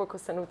vidieť tú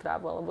pokosenú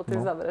trávu alebo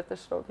tie zavreté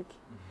šrobiky.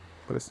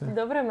 Presne.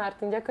 Dobre,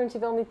 Martin, ďakujem ti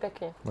veľmi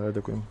pekne. Ja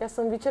ďakujem. Ja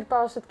som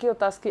vyčerpala všetky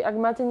otázky. Ak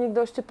máte niekto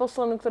ešte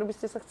poslednú, ktorú by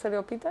ste sa chceli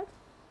opýtať?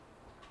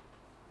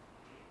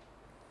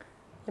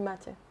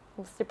 Nemáte?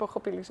 Ste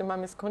pochopili, že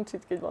máme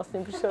skončiť, keď vlastne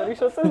prišiel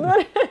Rišo cez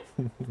dvere.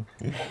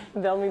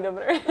 Veľmi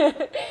dobre.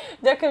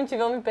 Ďakujem ti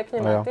veľmi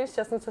pekne, Martin.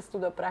 Šťastnú cestu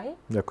do Prahy.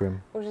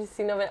 Ďakujem. Už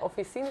si nové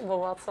ofisy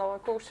vo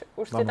Václaváku.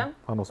 Už ste tam?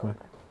 Áno, sme.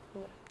 Dobre.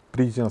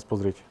 Prídite nás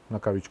pozrieť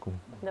na kavičku.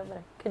 Dobre.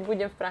 Keď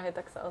budem v Prahe,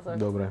 tak sa ozvem.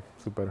 Dobre,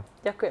 super.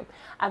 Ďakujem.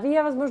 A vy,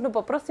 ja vás možno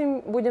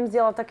poprosím, budem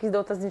zdieľať taký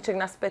dotazníček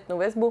na spätnú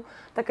väzbu,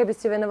 tak aby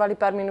ste venovali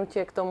pár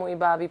minútiek k tomu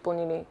iba a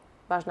vyplnili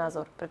váš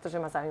názor, pretože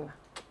ma zaujíma.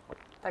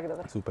 Tak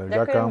dobre. Super,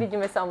 ďakujem.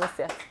 Vidíme sa o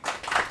mesiac.